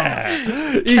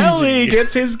 Yeah. Kelly Easy.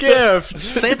 gets his gift.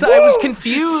 Santa, I was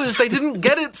confused. I didn't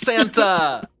get it,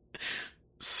 Santa.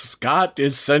 Scott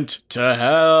is sent to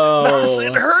hell.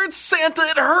 It hurts, Santa.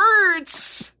 It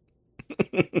hurts.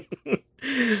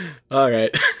 All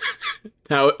right.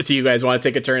 Now, do you guys want to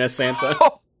take a turn as Santa?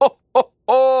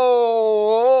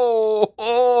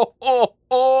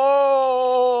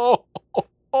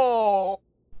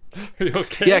 Are you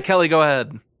okay? Yeah, Kelly, go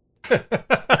ahead.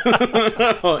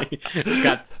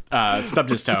 Scott stubbed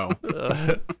his toe.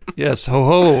 Yes, ho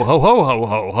ho ho ho ho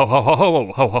ho ho ho ho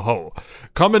ho ho ho ho.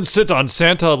 Come and sit on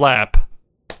Santa lap.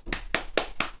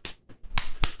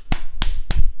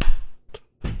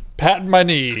 Patting my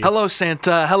knee. Hello,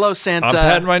 Santa. Hello, Santa. I'm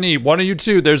patting my knee. One of you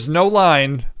two. There's no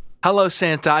line. Hello,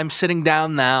 Santa. I'm sitting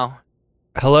down now.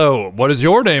 Hello. What is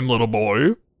your name, little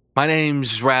boy? My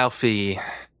name's Ralphie.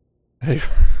 Hey,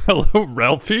 hello,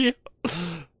 Ralphie.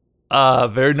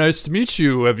 Very nice to meet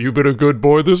you. Have you been a good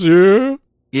boy this year?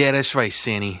 Yeah, that's right,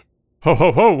 Sanny. Ho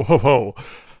ho ho ho ho.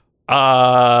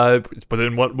 But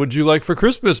then what would you like for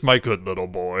Christmas, my good little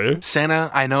boy?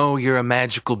 Santa, I know you're a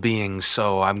magical being,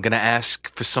 so I'm gonna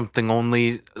ask for something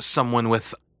only someone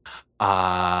with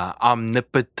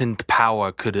omnipotent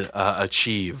power could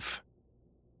achieve.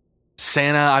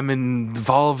 Santa, I'm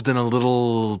involved in a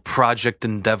little project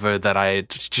endeavor that I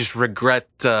just regret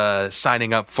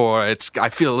signing up for. I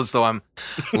feel as though I'm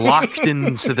locked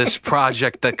into this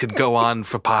project that could go on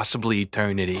for possibly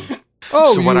eternity.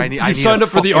 Oh, So you, what I need- I you need signed a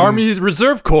up for the fucking- Army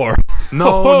Reserve Corps.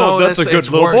 No, that's a good it's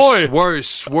little worse,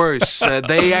 boy. worse.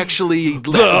 They actually have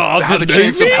the a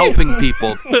chance of Navy? helping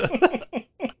people.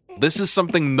 This is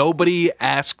something nobody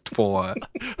asked for.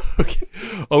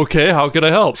 Okay, how can I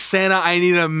help? Santa, I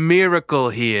need a miracle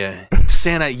here.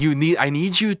 Santa, I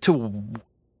need you to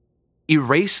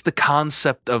erase the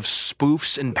concept of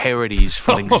spoofs and parodies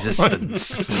from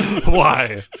existence.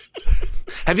 Why?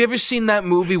 Have you ever seen that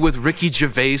movie with Ricky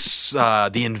Gervais,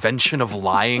 The Invention of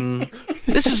Lying?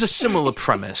 This is a similar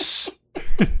premise.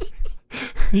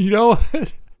 You know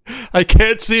what? I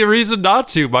can't see a reason not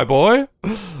to, my boy.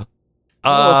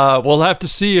 We'll have to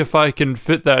see if I can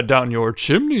fit that down your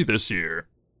chimney this year.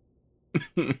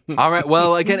 All right.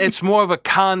 Well, again, it's more of a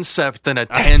concept than a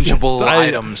tangible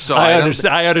item. So I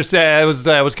understand. I understand.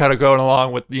 I was kind of going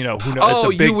along with, who knows. Oh,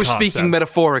 it's a big you were concept. speaking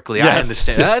metaphorically. Yes. I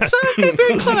understand. That's okay.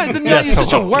 Very clever. I didn't know Yes, you're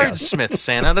such a hello, yes. wordsmith,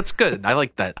 Santa. That's good. I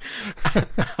like that.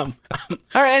 All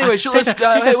right. Anyway, so let's.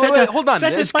 Santa, Wait, Santa, hold on.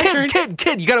 Santa, it's my turn.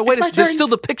 Kid. You gotta wait. It's my There's turn. still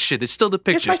the picture. There's still the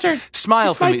picture. my turn. Smile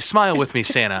It's for my- me. Smile with me,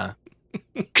 Santa.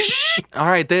 All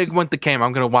right, there went the camera.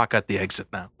 I'm gonna walk out the exit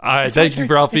now. All right, my thank you,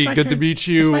 turn. Ralphie. It's my Good to turn. meet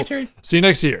you. It's my turn. See you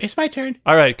next year. It's my turn.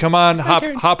 All right, come on, my hop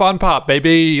turn. on pop,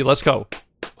 baby. Let's go.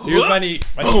 Here's my knee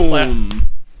slap.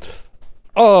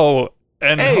 Oh,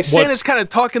 and Hey, Santa's kind of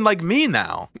talking like me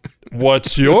now.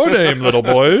 what's your name, little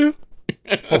boy?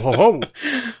 Oh,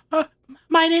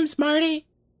 My name's Marty.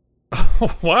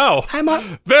 wow.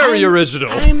 Very I'm-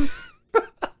 original.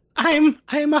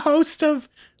 I'm a host of.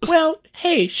 Well,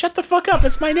 hey, shut the fuck up!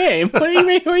 It's my name. What do you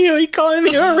mean? Who are you? Are you calling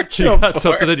me original? You got for?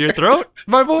 something in your throat,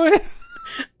 my boy?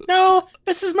 No,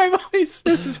 this is my voice.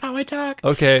 This is how I talk.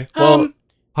 Okay, well,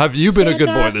 have you been a good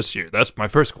Santa- boy this year? That's my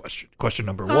first question. Question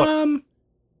number one.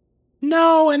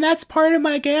 No, and that's part of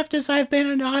my gift is I've been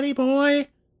a naughty boy.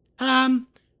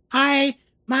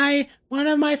 One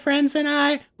of my friends and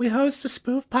I, we host a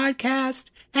spoof podcast,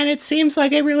 and it seems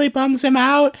like it really bums him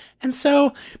out. And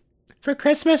so, for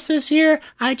Christmas this year,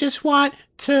 I just want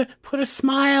to put a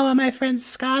smile on my friend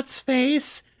Scott's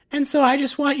face, and so I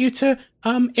just want you to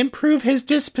improve his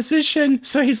disposition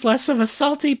so he's less of a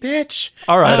salty bitch.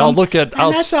 All right, I'll look at.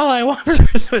 And that's all I want for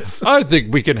Christmas. I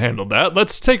think we can handle that.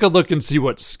 Let's take a look and see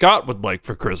what Scott would like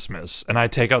for Christmas. And I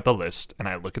take out the list and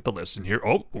I look at the list and here,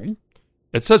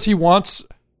 it says he wants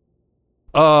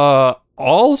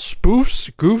all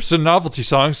spoofs, goofs, and novelty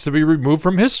songs to be removed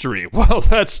from history. Well,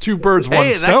 that's two birds, one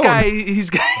Hey, stone. that guy, he's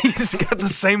got the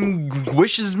same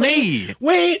wish as me.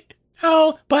 Wait.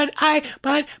 Oh, but I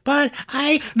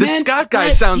The meant Scott guy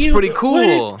that sounds you pretty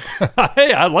cool.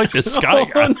 Hey, I like this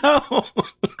Scott guy. Oh, no.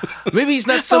 Maybe he's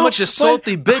not so much a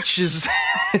salty bitch as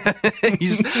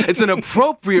it's an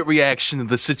appropriate reaction to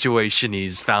the situation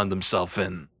he's found himself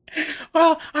in.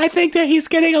 Well, I think that he's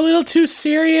getting a little too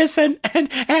serious and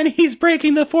he's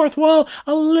breaking the fourth wall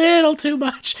a little too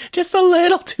much. Just a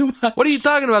little too much. What are you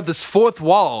talking about, this fourth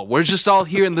wall? We're just all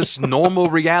here in this normal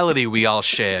reality we all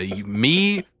share.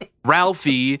 Me,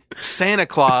 Ralphie, Santa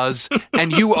Claus,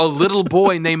 and you, a little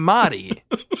boy named Marty.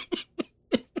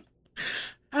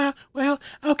 Well,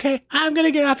 okay, I'm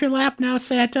gonna get off your lap now,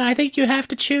 Santa. I think you have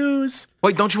to choose.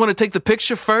 Wait, don't you want to take the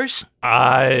picture first?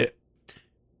 Oh,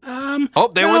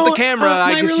 there went the camera.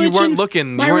 I my guess you weren't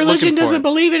looking. My You weren't religion looking for doesn't it.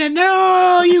 believe in it.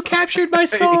 No, you captured my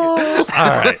soul. All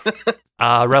right.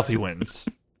 Ralphie wins.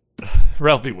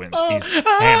 Ralphie wins. He's handed.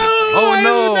 Oh I no!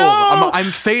 don't know.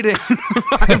 I'm fading.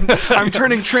 I'm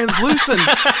turning translucent.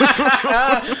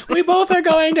 We both are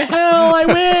going to hell. I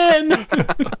win.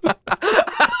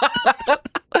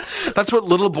 That's what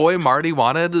little boy Marty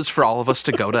wanted, is for all of us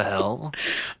to go to hell.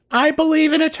 I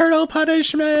believe in eternal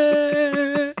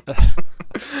punishment.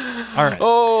 All right.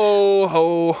 Oh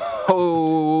ho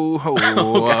ho ho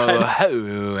ho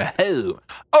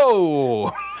ho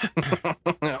oh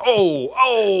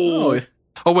oh.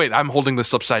 Oh wait, I'm holding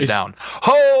this upside down.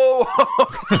 Ho!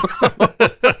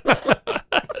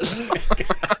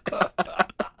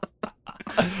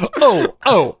 Oh.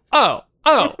 Oh!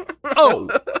 Oh.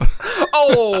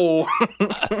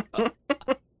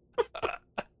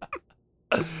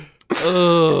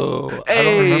 I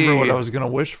don't remember what I was going to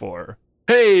wish for.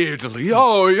 Hey, Italy,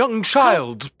 oh, young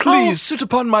child, please sit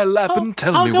upon my lap and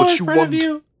tell I'll me go what in you front of want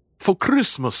you. for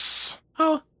Christmas.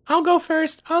 Oh, I'll go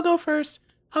first. I'll go first.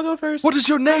 What is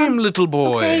your name, little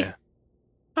boy?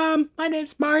 okay. My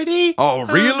name's Marty. Oh,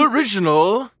 real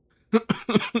original.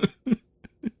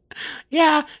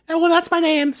 Yeah, well, that's my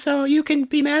name, so you can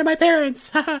be mad at my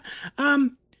parents.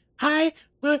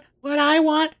 What I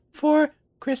want for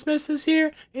Christmas this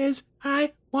year is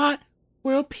I want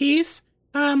world peace.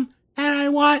 And I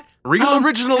want Real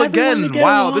original everyone to again. get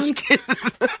Wow, along. this kid.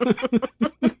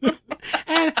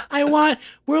 And I want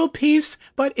world peace,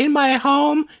 but in my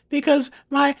home because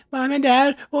my mom and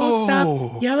dad won't Oh.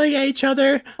 stop yelling at each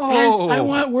other. Oh. And I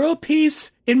want world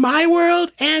peace in my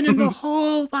world and in the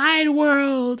whole wide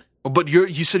world. But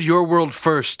you said your world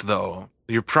first, though.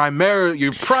 Your primary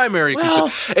Well-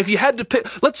 concern. If you had to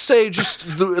pick, let's say just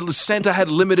Santa had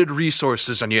limited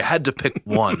resources and you had to pick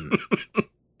one.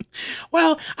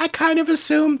 Well, I kind of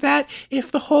assumed that if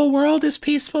the whole world is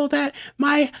peaceful, that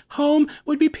my home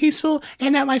would be peaceful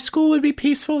and that my school would be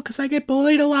peaceful because I get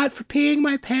bullied a lot for peeing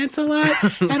my pants a lot.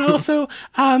 And also,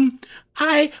 I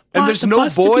want And there's the no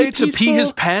bus boy to, to pee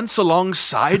his pants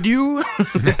alongside you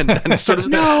and sort of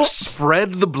No.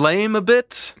 spread the blame a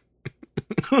bit.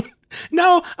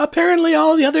 No, apparently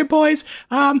all the other boys,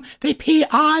 they pee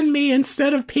on me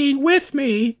instead of peeing with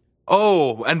me.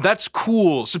 Oh, and that's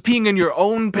cool. So peeing in your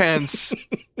own pants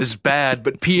is bad,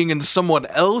 but peeing in someone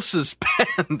else's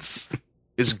pants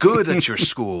is good at your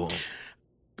school.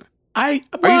 Are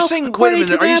you saying, wait a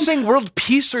minute, are you saying world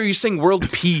peace or are you saying world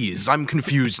peas? I'm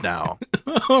confused now.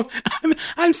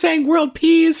 I'm saying world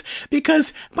peas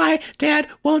because my dad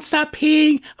won't stop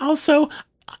peeing also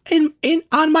in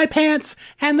on my pants,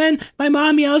 and then my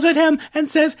mom yells at him and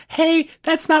says, "Hey,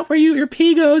 that's not where your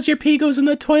pee goes. Your pee goes in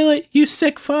the toilet, you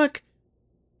sick fuck."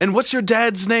 And what's your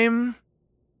dad's name?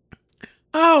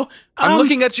 Oh, I'm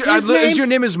looking at your. Your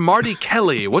name is Marty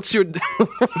Kelly. What's your?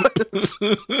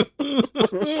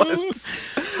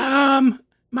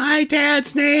 My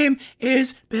dad's name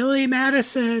is Billy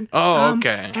Madison. Oh,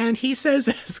 okay. And he says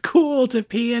it's cool to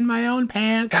pee in my own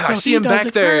pants. God, so I see him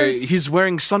back there. First. He's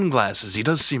wearing sunglasses. He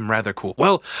does seem rather cool.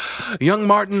 Well, young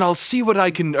Martin, I'll see what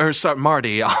I can. Or sorry,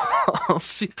 Marty, I'll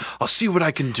see what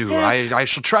I can do. Yeah. I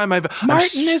shall try my.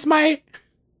 Martin is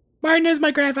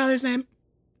my grandfather's name.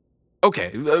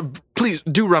 Okay, please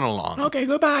do run along. Okay,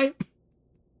 goodbye.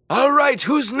 All right,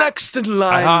 who's next in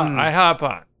line? I hop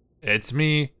on. It's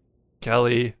me,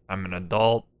 Kelly. I'm an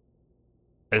adult.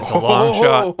 It's a long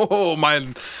shot. Oh, my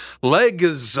leg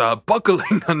is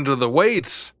buckling under the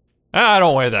weight. I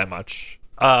don't weigh that much.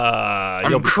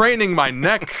 I'm craning my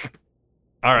neck.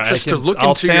 All right, just to look I'll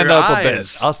into stand your up eyes. a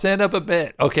bit. I'll stand up a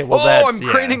bit. Okay, well, I'm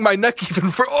craning my neck even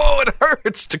for. Oh, it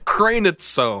hurts to crane it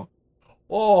so.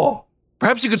 Oh.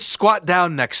 Perhaps you could squat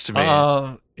down next to me.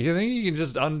 You think you can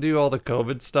just undo all the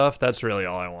COVID stuff? That's really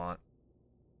all I want.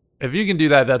 If you can do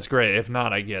that, that's great. If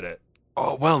not, I get it.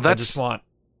 Oh, well, I just want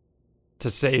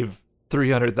to save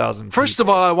 300,000 First of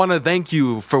all, I want to thank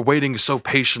you for waiting so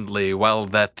patiently while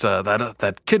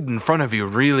that kid in front of you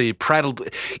really prattled.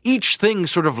 Each thing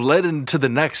sort of led into the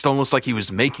next, almost like he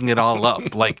was making it all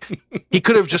up. Like, he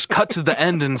could have just cut to the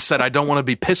end and said, "I don't want to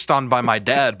be pissed on by my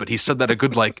dad," but he said that a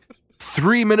good,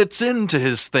 3 minutes into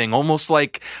his thing, almost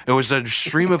like it was a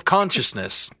stream of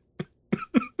consciousness.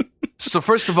 So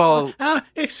first of all,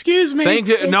 excuse me. Thank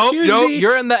you. No,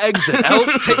 you're in the exit.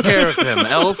 Elf, take care of him.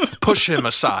 Elf, push him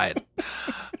aside.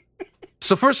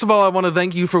 So first of all, I want to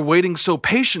thank you for waiting so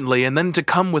patiently and then to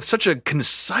come with such a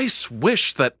concise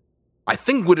wish that I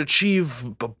think would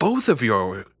achieve both of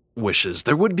your wishes.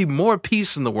 There would be more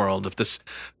peace in the world if this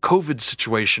COVID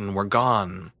situation were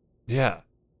gone. Yeah.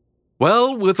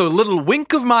 Well, with a little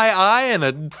wink of my eye and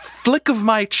a flick of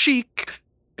my cheek,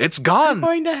 it's gone. I'm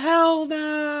going to hell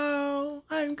now.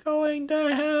 I'm going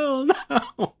to hell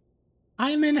now.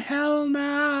 I'm in hell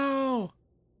now.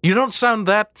 You don't sound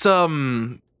that,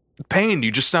 pained.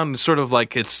 You just sound sort of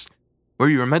like it's where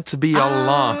you were meant to be all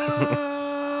along.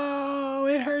 Oh,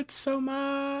 it hurts so much.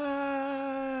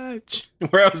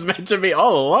 Where I was meant to be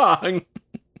all along.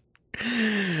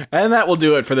 And that will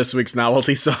do it for this week's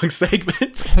novelty song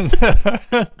segment.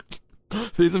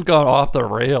 These have gone off the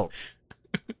rails.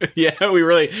 Yeah, we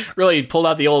really pulled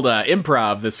out the old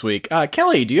improv this week.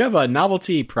 Kelly, do you have a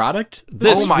novelty product?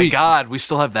 Oh my God, we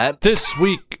still have that? This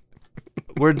week,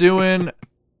 we're doing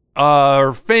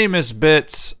our famous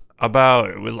bits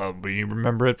about, we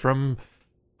remember it from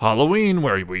Halloween,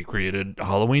 where we created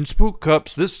Halloween spook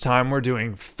cups. This time we're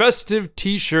doing festive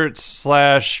t-shirts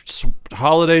 /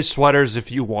 holiday sweaters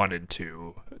if you wanted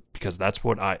to, because that's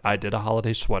what I did, a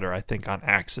holiday sweater, I think, on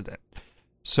accident.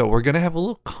 So we're going to have a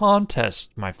little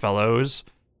contest, my fellows.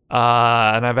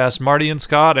 And I've asked Marty and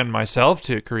Scott and myself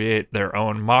to create their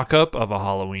own mock-up of a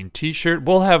Halloween t-shirt.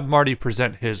 We'll have Marty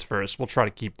present his first. We'll try to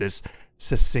keep this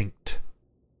succinct.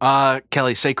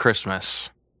 Kelly, say Christmas.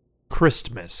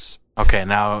 Christmas. Okay,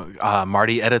 now,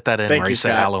 Marty, edit that in where he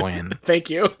said Halloween.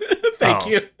 Thank you. Thank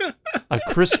you. A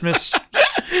Christmas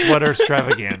sweater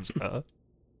extravaganza.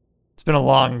 It's been a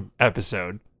long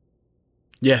episode.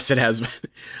 Yes, it has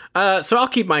been. So I'll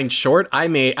keep mine short. I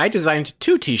designed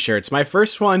 2 t-shirts. My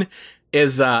first one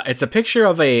is it's a picture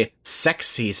of a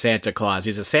sexy Santa Claus.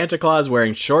 He's a Santa Claus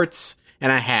wearing shorts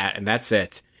and a hat, and that's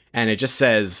it. And it just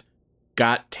says,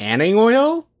 "Got tanning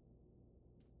oil?"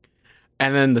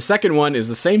 And then the second one is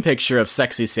the same picture of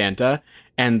sexy Santa,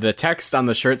 and the text on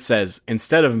the shirt says,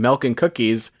 "Instead of milk and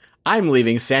cookies, I'm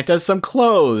leaving Santa some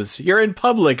clothes. You're in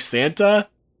public, Santa."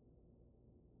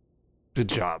 Good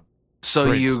job. So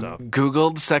Great you stuff.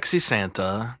 Googled sexy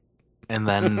Santa and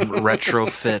then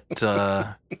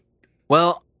retrofit.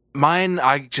 Well, mine,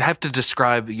 I have to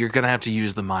describe, you're going to have to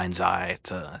use the mind's eye.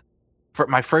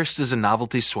 My first is a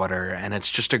novelty sweater, and it's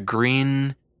just a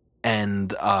green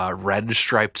and red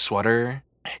striped sweater.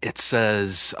 It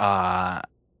says,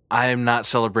 I'm not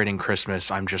celebrating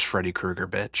Christmas. I'm just Freddy Krueger,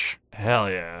 bitch. Hell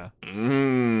yeah.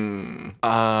 And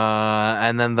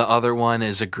then the other one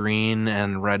is a green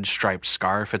and red striped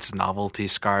scarf. It's a novelty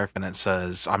scarf, and it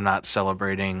says, I'm not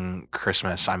celebrating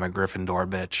Christmas. I'm a Gryffindor,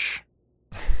 bitch.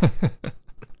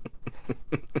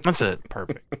 That's it.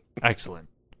 Perfect. Excellent.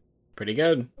 Pretty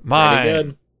good. Mine Pretty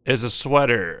good. is a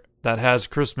sweater that has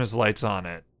Christmas lights on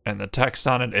it, and the text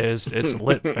on it is, it's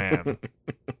lit, fam.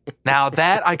 Now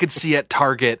that I could see at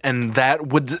Target, and that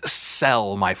would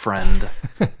sell, my friend.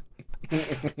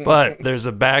 But there's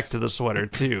a back to the sweater,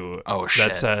 too. Oh, shit.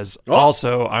 That says,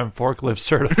 also, I'm forklift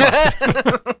certified.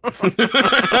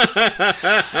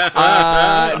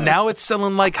 Now it's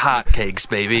selling like hotcakes,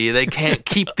 baby. They can't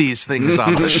keep these things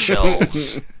on the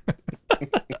shelves.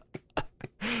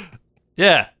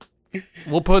 Yeah.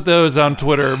 We'll put those on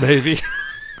Twitter, maybe.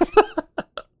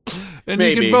 And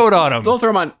Maybe. you can vote on them. We'll throw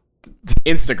them on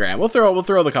Instagram. We'll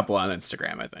throw the couple on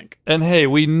Instagram, I think. And hey,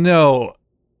 we know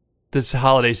this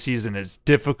holiday season is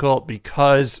difficult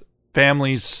because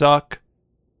families suck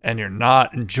and you're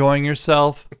not enjoying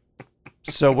yourself.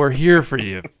 So we're here for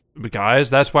you, guys.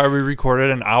 That's why we recorded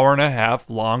an 1.5 hour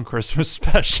long Christmas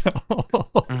special.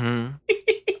 Mm-hmm.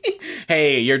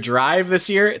 Hey, your drive this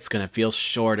year, it's going to feel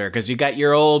shorter because you got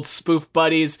your old spoof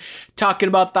buddies talking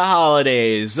about the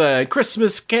holidays,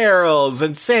 Christmas carols,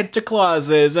 and Santa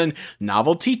Clauses, and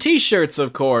novelty t-shirts,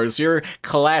 of course, your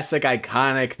classic,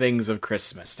 iconic things of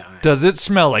Christmas time. Does it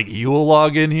smell like Yule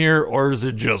log in here, or is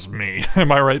it just me?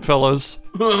 Am I right, fellas?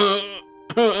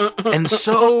 And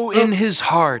so in his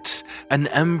heart an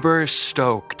ember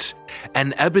stoked,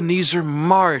 and Ebenezer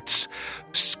Mart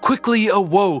quickly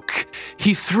awoke.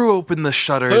 He threw open the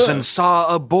shutters and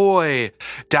saw a boy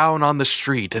down on the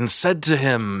street and said to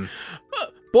him,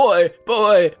 Boy,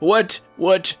 what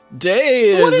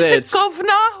day is it? What is it,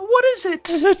 governor? What is it?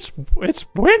 It's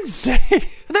Wednesday.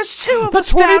 There's two of The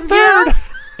us down 23rd. here.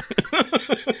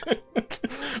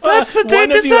 That's the day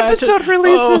one of this you had to- episode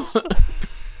releases.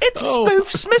 It's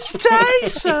Spoofsmas Day,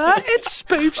 sir. It's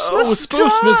Spoofsmas Day.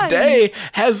 Spoofsmas Day.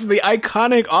 Has the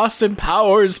iconic Austin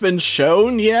Powers been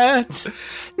shown yet?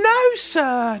 No,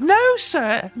 sir. No,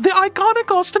 sir. The iconic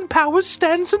Austin Powers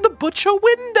stands in the butcher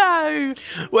window.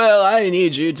 Well, I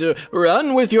need you to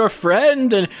run with your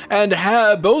friend and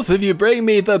have both of you bring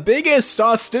me the biggest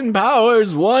Austin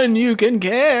Powers one you can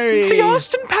carry. The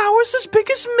Austin Powers as big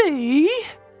as me?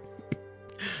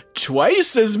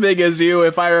 Twice as big as you,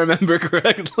 if I remember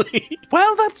correctly.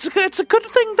 Well, it's a good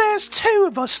thing there's two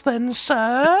of us then,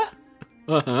 sir.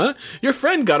 Uh-huh. Your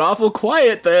friend got awful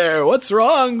quiet there. What's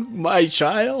wrong, my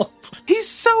child? He's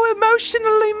so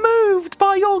emotionally moved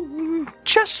by your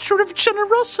gesture of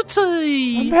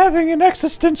generosity. I'm having an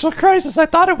existential crisis. I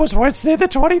thought it was Wednesday the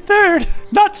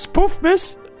 23rd, not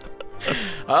Spoofmas.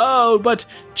 Oh, but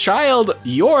child,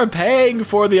 you're paying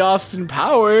for the Austin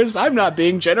Powers. I'm not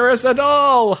being generous at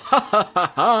all. Ha ha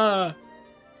ha ha.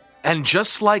 And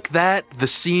just like that, the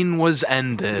scene was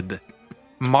ended.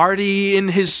 Marty in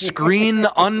his screen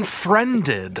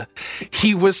unfriended.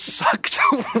 He was sucked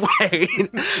away,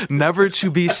 never to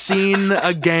be seen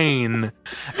again.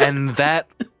 And that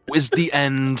is the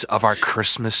end of our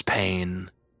Christmas pain.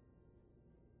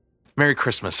 Merry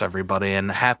Christmas, everybody,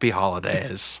 and happy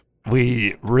holidays.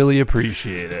 We really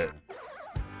appreciate it.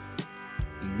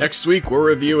 Next week we're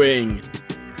reviewing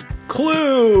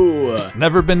Clue.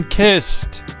 Never been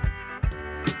kissed.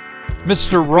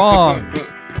 Mr. Wrong.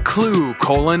 Clue,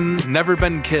 never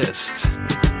been kissed.